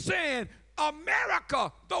 We're saying,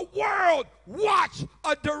 America, the world, watch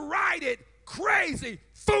a derided, crazy,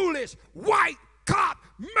 foolish, white cop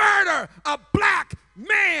murder a black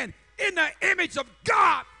man in the image of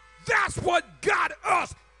God. That's what got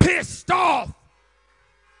us pissed off.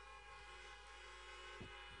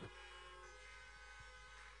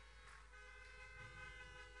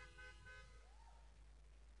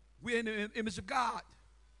 We're in the image of God,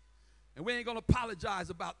 and we ain't going to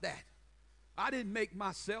apologize about that. I didn't make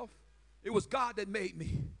myself. It was God that made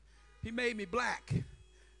me. He made me black.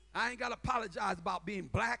 I ain't got to apologize about being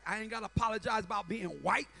black. I ain't got to apologize about being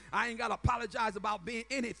white. I ain't got to apologize about being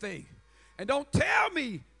anything. And don't tell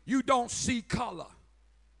me you don't see color.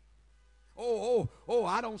 Oh,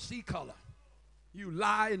 I don't see color. You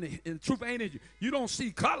lie, and the truth ain't in you. You don't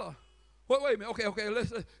see color. Wait a minute. Okay,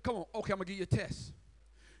 let's come on. Okay, I'm going to give you a test.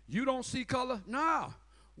 You don't see color? Nah.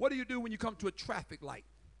 What do you do when you come to a traffic light?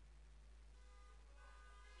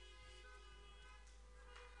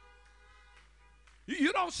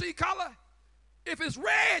 You don't see color? If it's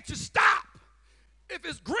red, you stop. If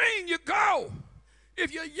it's green, you go.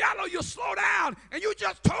 If you're yellow, you slow down. And you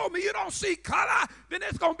just told me you don't see color, then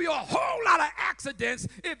there's going to be a whole lot of accidents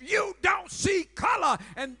if you don't see color.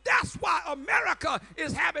 And that's why America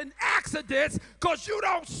is having accidents, because you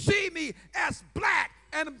don't see me as black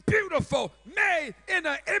and beautiful, made in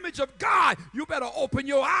the image of God. You better open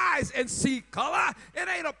your eyes and see color. It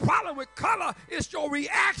ain't a problem with color. It's your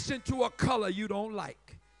reaction to a color you don't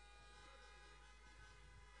like.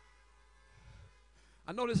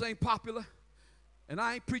 I know this ain't popular, and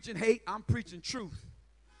I ain't preaching hate. I'm preaching truth.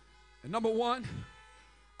 And number one,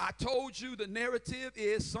 I told you the narrative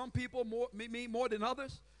is some people mean more than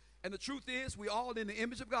others, and the truth is we all in the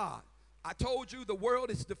image of God. I told you the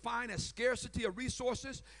world is defined as scarcity of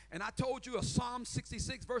resources, and I told you Psalm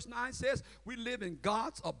 66 verse 9 says we live in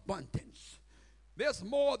God's abundance. There's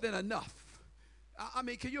more than enough. I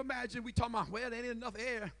mean, can you imagine we talking about, well, there ain't enough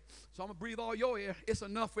air, so I'm going to breathe all your air. It's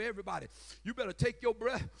enough for everybody. You better take your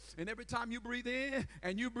breath, and every time you breathe in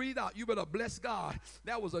and you breathe out, you better bless God.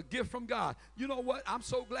 That was a gift from God. You know what? I'm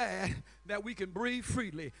so glad that we can breathe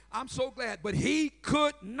freely. I'm so glad, but he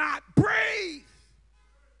could not breathe.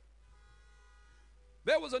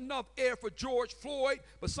 There was enough air for George Floyd,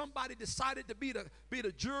 but somebody decided to be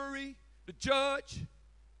the jury, the judge,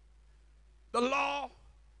 the law.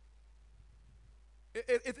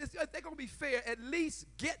 If they're going to be fair, at least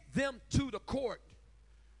get them to the court.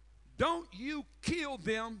 Don't you kill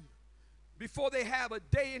them before they have a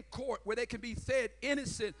day in court where they can be said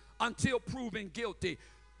innocent until proven guilty.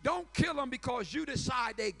 Don't kill them because you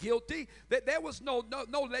decide they're guilty. That there was no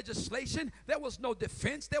legislation. There was no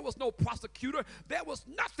defense. There was no prosecutor. There was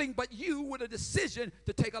nothing but you with a decision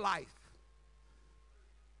to take a life.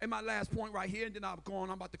 And my last point right here, and then I'm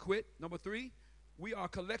about to quit. Number 3, we are a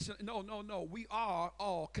collection. No. We are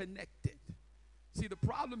all connected. See, the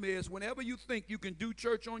problem is whenever you think you can do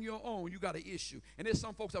church on your own, you got an issue. And there's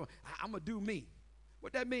some folks that I'm going to do me.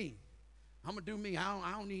 What that mean? I'm going to do me.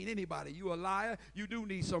 I don't need anybody. You a liar. You do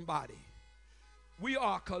need somebody. We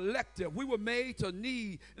are collective. We were made to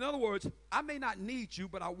need. In other words, I may not need you,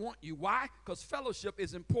 but I want you. Why? Because fellowship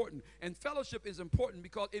is important. And fellowship is important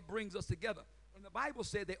because it brings us together. And the Bible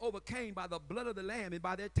said they overcame by the blood of the Lamb and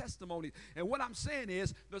by their testimonies. And what I'm saying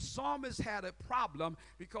is the psalmist had a problem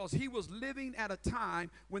because he was living at a time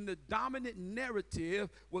when the dominant narrative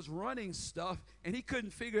was running stuff and he couldn't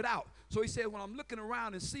figure it out. So he said, when I'm looking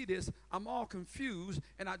around and see this, I'm all confused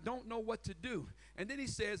and I don't know what to do. And then he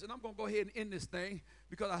says, and I'm going to go ahead and end this thing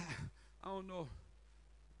because I don't know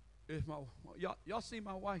if y'all see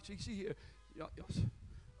my wife. She here. Y'all,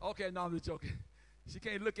 okay, no, I'm just joking. She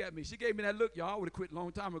can't look at me. She gave me that look, y'all. I would have quit a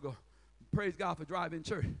long time ago. Praise God for driving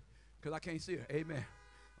church because I can't see her. Amen.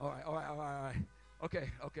 All right.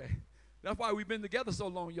 Okay. That's why we've been together so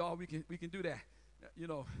long, y'all. We can do that. You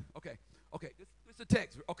know, okay. This is the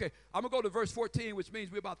text. Okay, I'm going to go to verse 14, which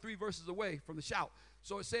means we're about 3 verses away from the shout.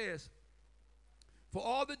 So it says, for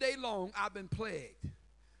all the day long I've been plagued.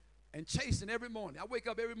 and chasing every morning. I wake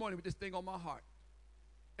up every morning with this thing on my heart.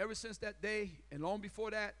 Ever since that day and long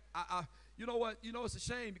before that, you know what? You know, it's a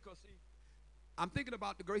shame because, see, I'm thinking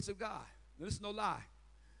about the grace of God. Now, this is no lie.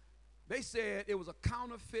 They said it was a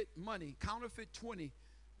counterfeit money, counterfeit 20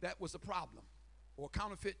 that was a problem, or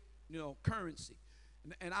counterfeit, currency.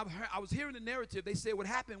 And I was hearing the narrative. They said what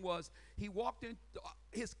happened was he walked in,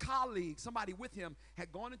 his colleague, somebody with him,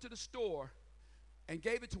 had gone into the store and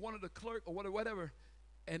gave it to one of the clerk or whatever,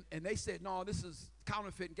 and they said, no, this is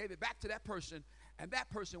counterfeit, and gave it back to that person, and that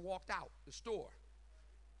person walked out the store.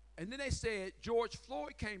 And then they said George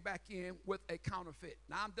Floyd came back in with a counterfeit.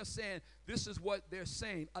 Now, I'm just saying this is what they're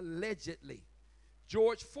saying, allegedly.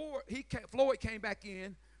 Floyd came back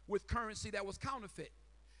in with currency that was counterfeit.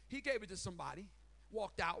 He gave it to somebody,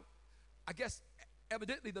 walked out. I guess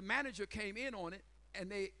evidently the manager came in on it,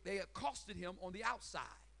 and they accosted him on the outside.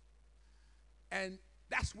 And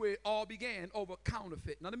that's where it all began, over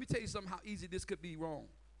counterfeit. Now, let me tell you something, how easy this could be wrong.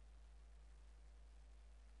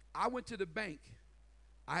 I went to the bank.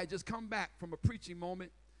 I had just come back from a preaching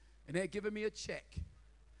moment, and they had given me a check.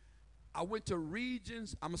 I went to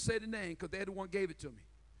Regions. I'm going to say the name because they're the one who gave it to me.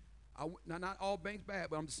 Now, not all banks bad,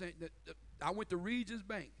 but I'm just saying that I went to Regions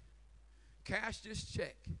Bank, cashed this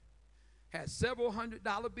check, had several $100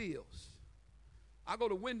 bills. I go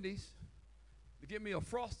to Wendy's to get me a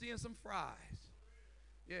Frosty and some fries.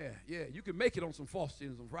 Yeah, you can make it on some Frosty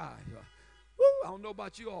and some fries. Woo, I don't know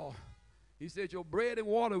about you all. He said your bread and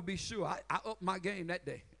water would be sure. I upped my game that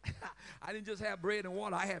day. I didn't just have bread and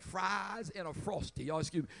water. I had fries and a Frosty. Y'all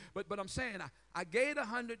excuse me. But I'm saying I gave a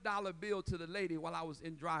 $100 bill to the lady while I was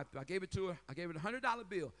in drive-thru. I gave it to her. I gave her a $100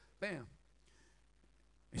 bill. Bam.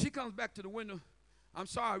 And she comes back to the window. I'm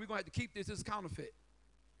sorry, we're going to have to keep this. This is counterfeit.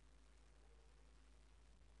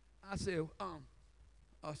 I said,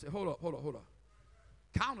 hold up.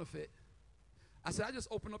 Counterfeit? I said, I just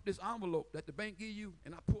opened up this envelope that the bank give you,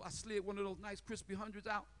 and I slid one of those nice crispy hundreds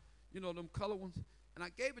out, them color ones, and I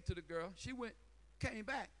gave it to the girl. She came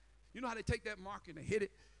back. You know how they take that marker and they hit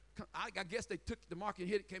it? I guess they took the marker and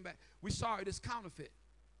hit it, came back. We sorry, this counterfeit.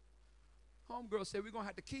 Homegirl said, we're going to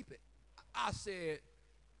have to keep it. I said,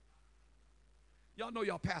 y'all know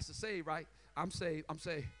y'all pastor saved, right? I'm saved.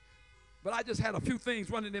 But I just had a few things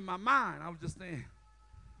running in my mind. I was just saying,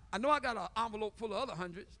 I know I got an envelope full of other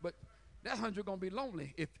hundreds, but that 100 going to be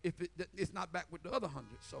lonely if it's not back with the other 100.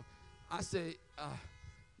 So I said,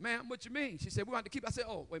 ma'am, what you mean? She said, we're going to have to keep it. I said,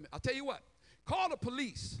 oh, wait a minute. I'll tell you what. Call the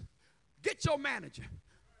police. Get your manager.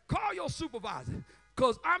 Call your supervisor.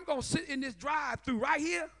 Because I'm going to sit in this drive-thru right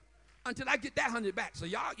here until I get that 100 back. So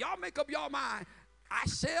y'all make up your mind. I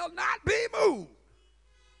shall not be moved.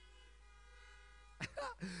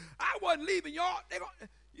 I wasn't leaving y'all.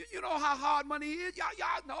 You know how hard money is. Y'all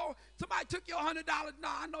know. Somebody took your $100. No,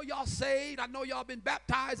 I know y'all saved. I know y'all been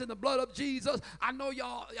baptized in the blood of Jesus. I know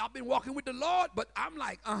y'all been walking with the Lord. But I'm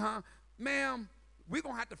like, ma'am, we're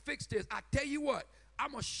going to have to fix this. I tell you what,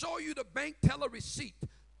 I'm going to show you the bank teller receipt.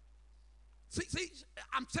 See,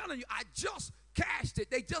 I'm telling you, I just cashed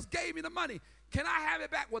it. They just gave me the money. Can I have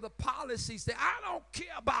it back? Well, the policy said, I don't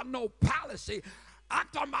care about no policy. I'm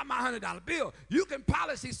talking about my $100 bill. You can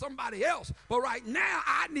policy somebody else, but right now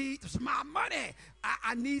I need my money.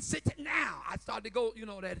 I need it now. I started to go,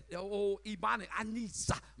 that old Ebonic. I need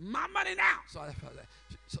my money now.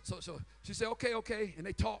 So she said, okay. And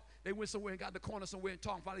they talked. They went somewhere and got in the corner somewhere and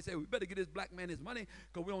talked. And finally said, we better get this black man his money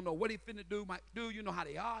because we don't know what he finna do, might do. You know how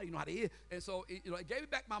they are. You know how they is. And so, it gave me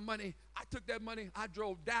back my money. I took that money. I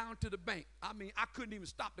drove down to the bank. I mean, I couldn't even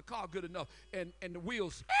stop the car good enough. And the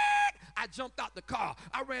wheels, I jumped out the car.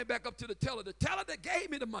 I ran back up to the teller. The teller that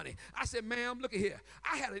gave me the money. I said, ma'am, look at here.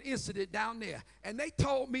 I had an incident down there, and they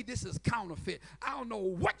told me this is counterfeit. I don't know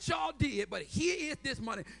what y'all did, but here is this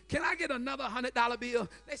money. Can I get another $100 bill?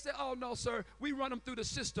 They said, oh, no, sir. We run them through the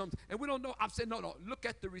systems, and we don't know. I said, no, look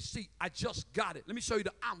at the receipt. I just got it. Let me show you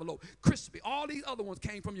the envelope. Crispy. All these other ones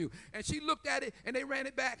came from you. And she looked at it, and they ran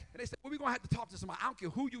it back, and they said, well, we're going to have to talk to somebody. I don't care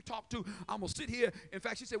who you talk to. I'm going to sit here. In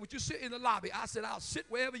fact, she said, would you sit in the lobby? I said, I'll sit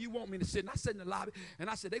wherever you want me to sit. And I sat in the lobby, and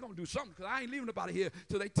I said, they're going to do something because I ain't leaving about here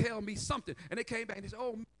till they tell me something. And they came back, and they said,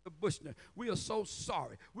 oh, Mr. Bushner, we are so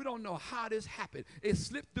sorry. We don't know how this happened. It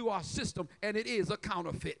slipped through our system, and it is a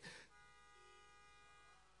counterfeit.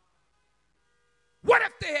 What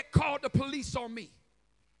if they had called the police on me?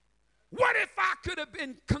 What if I could have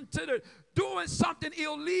been considered doing something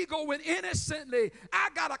illegal when innocently I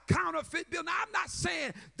got a counterfeit bill? Now, I'm not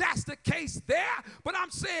saying that's the case there, but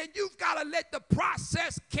I'm saying you've got to let the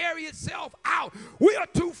process carry itself out. We are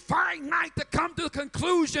too finite to come to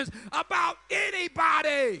conclusions about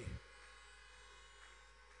anybody.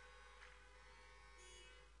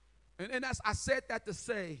 And I said that to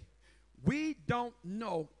say, We don't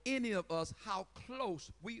know, any of us, how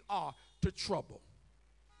close we are to trouble.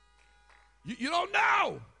 You don't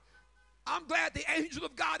know. I'm glad the angel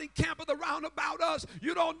of God encampeth around about us.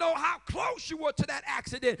 You don't know how close you were to that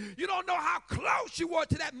accident. You don't know how close you were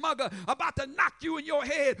to that mugger about to knock you in your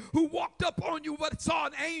head who walked up on you but saw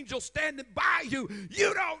an angel standing by you.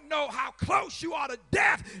 You don't know how close you are to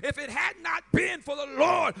death if it had not been for the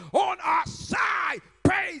Lord on our side.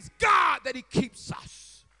 Praise God that he keeps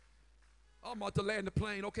us. I'm about to land the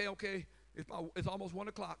plane. Okay. It's almost 1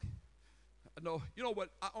 o'clock. No, you know what?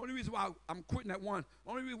 Only reason why I'm quitting at 1,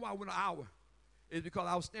 only reason why I went an hour is because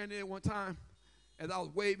I was standing there one time as I was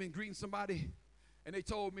waving, greeting somebody, and they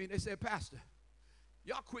told me, they said, Pastor,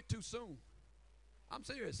 y'all quit too soon. I'm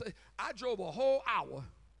serious. I drove a whole hour,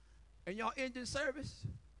 and y'all ending service?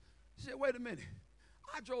 He said, wait a minute.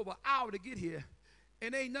 I drove an hour to get here,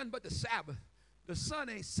 and ain't nothing but the Sabbath. The sun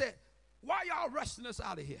ain't set. Why y'all rushing us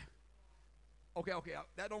out of here? Okay.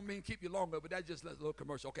 That don't mean keep you longer, but that just a little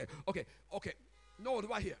commercial. Okay. No, it's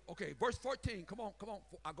right here. Okay, verse 14. Come on.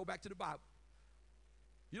 I'll go back to the Bible.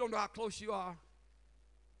 You don't know how close you are.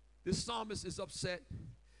 This psalmist is upset.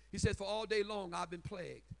 He says, for all day long I've been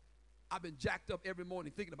plagued. I've been jacked up every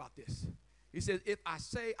morning thinking about this. He says, if I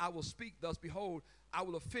say I will speak thus, behold, I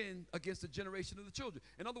will offend against the generation of the children.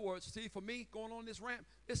 In other words, see, for me, going on this rant,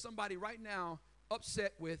 there's somebody right now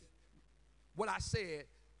upset with what I said,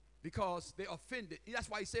 because they're offended. That's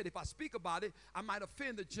why he said, if I speak about it, I might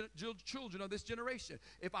offend the children of this generation.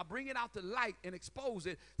 If I bring it out to light and expose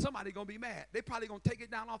it, somebody's going to be mad. They're probably going to take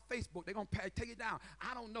it down off Facebook. They're going to take it down.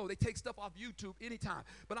 I don't know. They take stuff off YouTube anytime.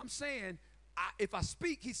 But I'm saying, if I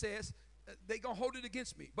speak, he says, they're going to hold it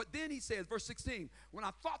against me. But then he says, verse 16, when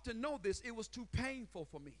I thought to know this, it was too painful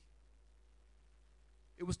for me.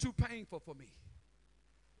 It was too painful for me.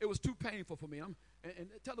 It was too painful for me. And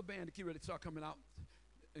tell the band to get ready to start coming out.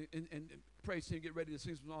 And praise him, get ready to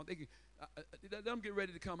sing some songs. Let them get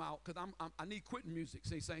ready to come out, because I need quitting music.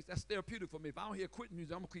 See, saints, that's therapeutic for me. If I don't hear quitting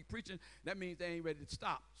music, I'm going to keep preaching. That means they ain't ready to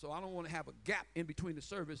stop. So I don't want to have a gap in between the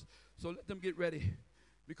service. So let them get ready.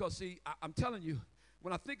 Because, see, I'm telling you,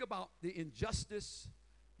 when I think about the injustice,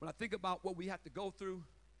 when I think about what we have to go through,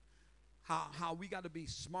 how we got to be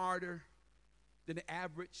smarter than the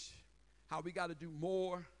average, how we got to do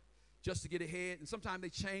more just to get ahead. And sometimes they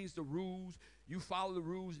change the rules. You follow the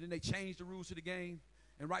rules, and then they change the rules to the game.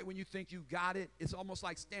 And right when you think you got it, it's almost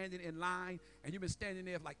like standing in line, and you've been standing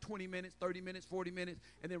there for like 20 minutes, 30 minutes, 40 minutes,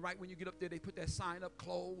 and then right when you get up there, they put that sign up,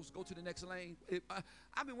 close, go to the next lane.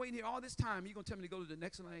 I've been waiting here all this time. You're going to tell me to go to the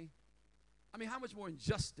next lane? I mean, how much more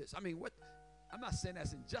injustice? I mean, what? I'm not saying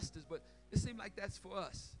that's injustice, but it seems like that's for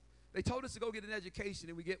us. They told us to go get an education,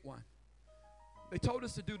 and we get one. They told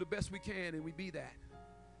us to do the best we can, and we be that.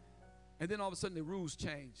 And then all of a sudden the rules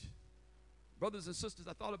change. Brothers and sisters,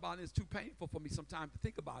 I thought about it. It's too painful for me sometimes to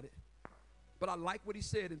think about it. But I like what he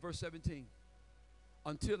said in verse 17.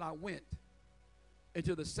 Until I went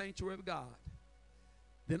into the sanctuary of God,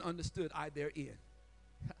 then understood I therein.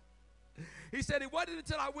 He said it wasn't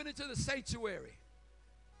until I went into the sanctuary.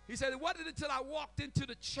 He said it wasn't until I walked into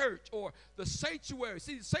the church or the sanctuary.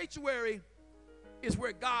 See, the sanctuary is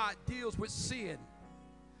where God deals with sin.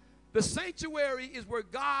 The sanctuary is where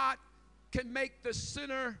God can make the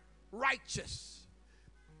sinner righteous.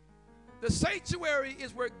 The sanctuary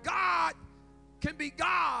is where God can be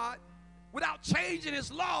God without changing his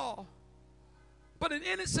law, but an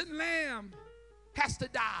innocent lamb has to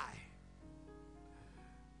die.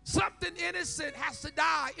 Something innocent has to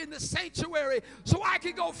die in the sanctuary so I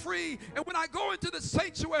can go free. And when I go into the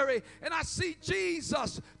sanctuary and I see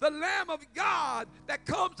Jesus, the Lamb of God that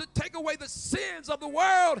comes to take away the sins of the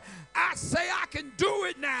world, I say I can do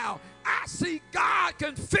it now. I see God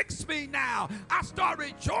can fix me now. I start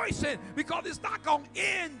rejoicing because it's not going to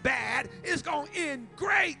end bad. It's going to end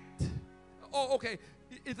great. Oh, okay.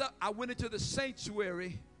 I went into the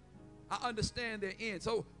sanctuary. I understand their end.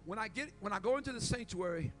 So when I go into the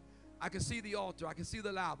sanctuary, I can see the altar. I can see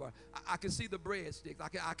the laver. I can see the breadsticks.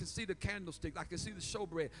 I can see the candlestick. I can see the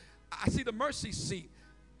showbread. I see the mercy seat.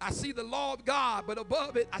 I see the law of God, but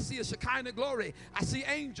above it, I see a Shekinah glory. I see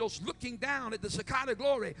angels looking down at the Shekinah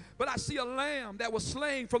glory, but I see a lamb that was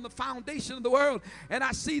slain from the foundation of the world, and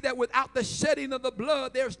I see that without the shedding of the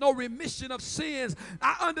blood, there's no remission of sins.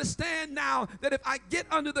 I understand now that if I get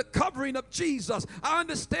under the covering of Jesus, I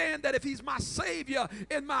understand that if he's my Savior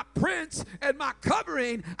and my Prince and my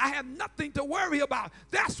covering, I have nothing to worry about.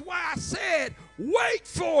 That's why I said, Wait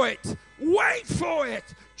for it. Wait for it.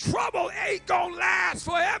 Trouble ain't gonna last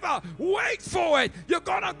forever. Wait for it. You're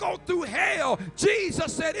gonna go through hell.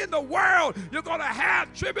 Jesus said in the world you're gonna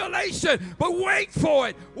have tribulation, but wait for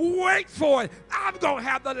it. Wait for it. I'm gonna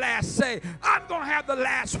have the last say. I'm gonna have the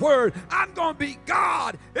last word. I'm gonna be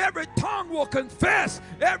God. Every tongue will confess,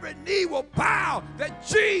 every knee will bow that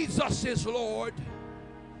Jesus is Lord.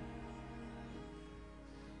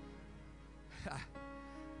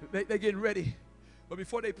 They're getting ready. But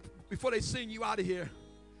before they sing you out of here,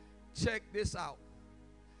 check this out.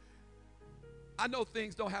 I know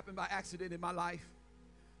things don't happen by accident in my life.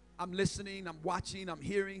 I'm listening, I'm watching, I'm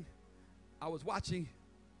hearing. I was watching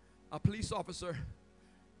a police officer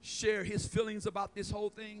share his feelings about this whole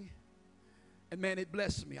thing. And man, it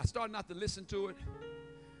blessed me. I started not to listen to it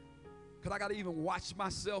because I got to even watch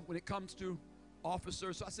myself when it comes to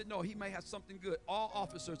officers. So I said, no, he may have something good. All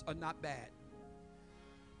officers are not bad.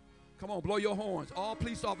 Come on, blow your horns. All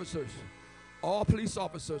police officers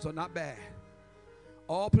are not bad.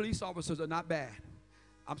 All police officers are not bad.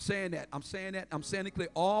 I'm saying that. I'm saying it clear.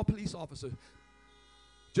 All police officers,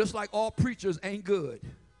 just like all preachers ain't good.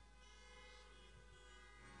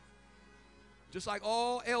 Just like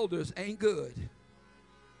all elders ain't good.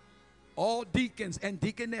 All deacons and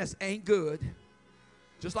deaconess ain't good.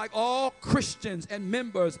 Just like all Christians and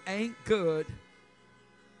members ain't good.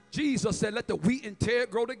 Jesus said, let the wheat and tare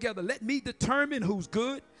grow together. Let me determine who's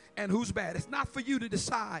good and who's bad. It's not for you to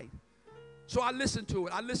decide. So I listened to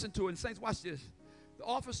it. And saints, watch this. The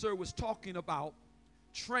officer was talking about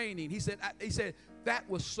training. He said that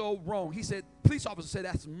was so wrong. He said, police officer said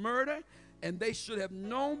that's murder, and they should have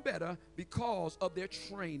known better because of their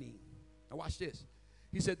training. Now watch this.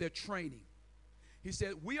 He said their training. He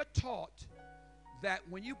said, we are taught that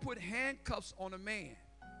when you put handcuffs on a man,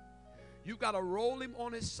 you got to roll him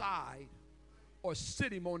on his side or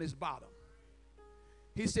sit him on his bottom.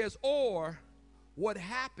 He says, or what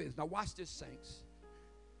happens, now watch this, saints.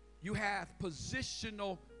 You have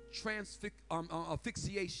positional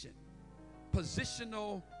asphyxiation.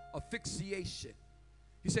 Positional asphyxiation.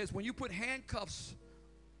 He says, when you put handcuffs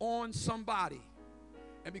on somebody,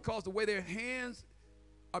 and because the way their hands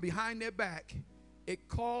are behind their back, it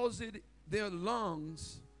causes their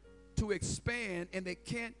lungs to expand, and they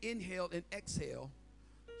can't inhale and exhale,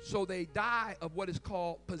 so they die of what is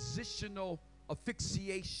called positional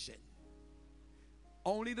asphyxiation.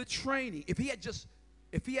 Only the training. If he had just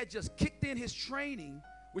kicked in his training,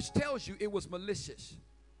 which tells you it was malicious,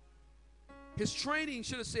 his training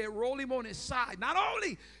should have said roll him on his side. Not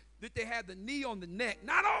only did they have the knee on the neck,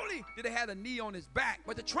 not only did they have the knee on his back,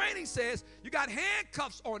 but the training says you got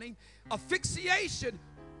handcuffs on him. Asphyxiation,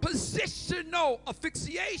 positional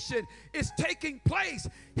asphyxiation is taking place.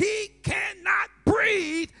 He cannot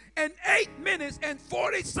breathe in 8 minutes and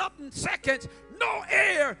 40-something seconds. No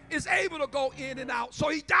air is able to go in and out, so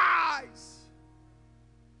he dies.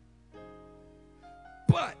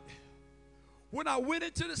 But when I went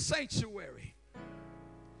into the sanctuary,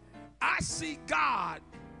 I see God,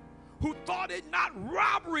 who thought it not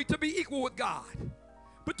robbery to be equal with God,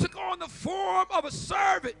 but took on the form of a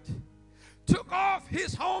servant, took off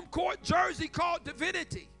his home court jersey called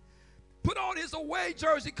divinity, put on his away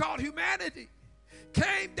jersey called humanity,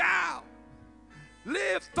 came down,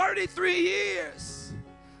 lived 33 years,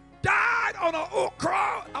 died on a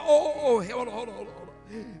cross. Hold on.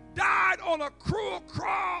 Died on a cruel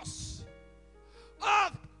cross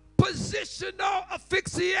of positional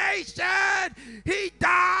asphyxiation. He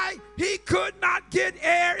died. He could not get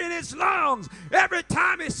air in his lungs. Every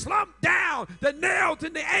time he slumped down, the nails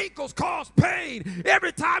in the ankles caused pain.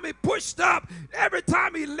 Every time he pushed up, every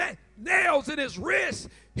time he let nails in his wrists,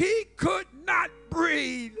 he could not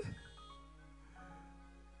breathe.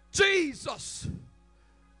 Jesus,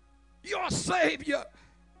 your Savior,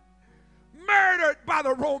 murdered by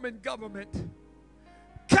the Roman government.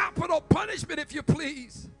 Capital punishment, if you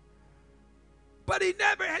please. But he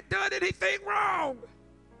never had done anything wrong.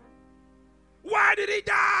 Why did he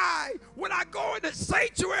die? When I go in the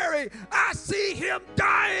sanctuary, I see him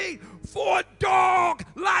dying for a dog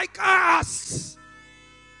like us.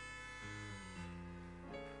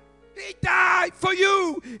 He died for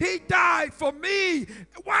you. He died for me.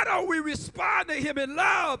 Why don't we respond to him in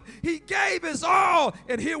love? He gave his all,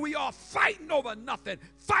 and here we are fighting over nothing,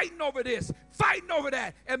 fighting over this, fighting over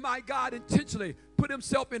that. And my God intentionally put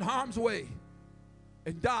himself in harm's way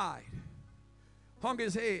and died, hung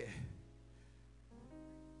his head.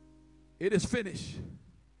 It is finished.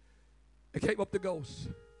 And came up the ghost.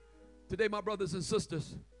 Today, my brothers and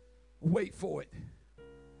sisters, wait for it.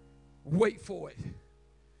 Wait for it.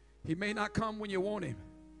 He may not come when you want him,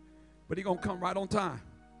 but he's going to come right on time.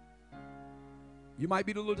 You might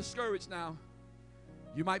be a little discouraged now.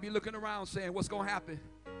 You might be looking around saying, what's going to happen?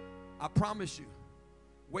 I promise you,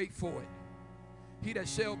 wait for it. He that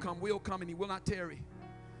shall come will come, and he will not tarry.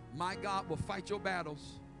 My God will fight your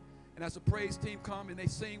battles. And as the praise team come and they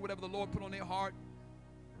sing whatever the Lord put on their heart,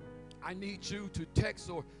 I need you to text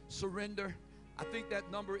or surrender. I think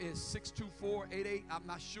that number is 62488. I'm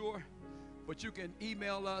not sure. But you can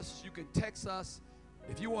email us. You can text us.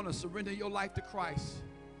 If you want to surrender your life to Christ,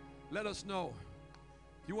 let us know.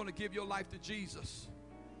 If you want to give your life to Jesus,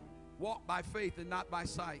 walk by faith and not by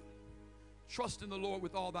sight. Trust in the Lord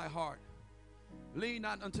with all thy heart. Lean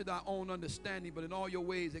not unto thy own understanding, but in all your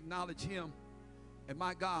ways acknowledge him, and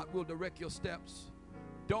my God will direct your steps.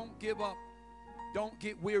 Don't give up. Don't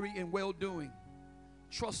get weary in well-doing.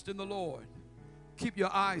 Trust in the Lord. Keep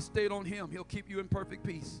your eyes stayed on him. He'll keep you in perfect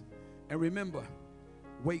peace. And remember,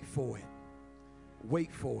 wait for it.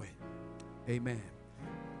 Wait for it. Amen.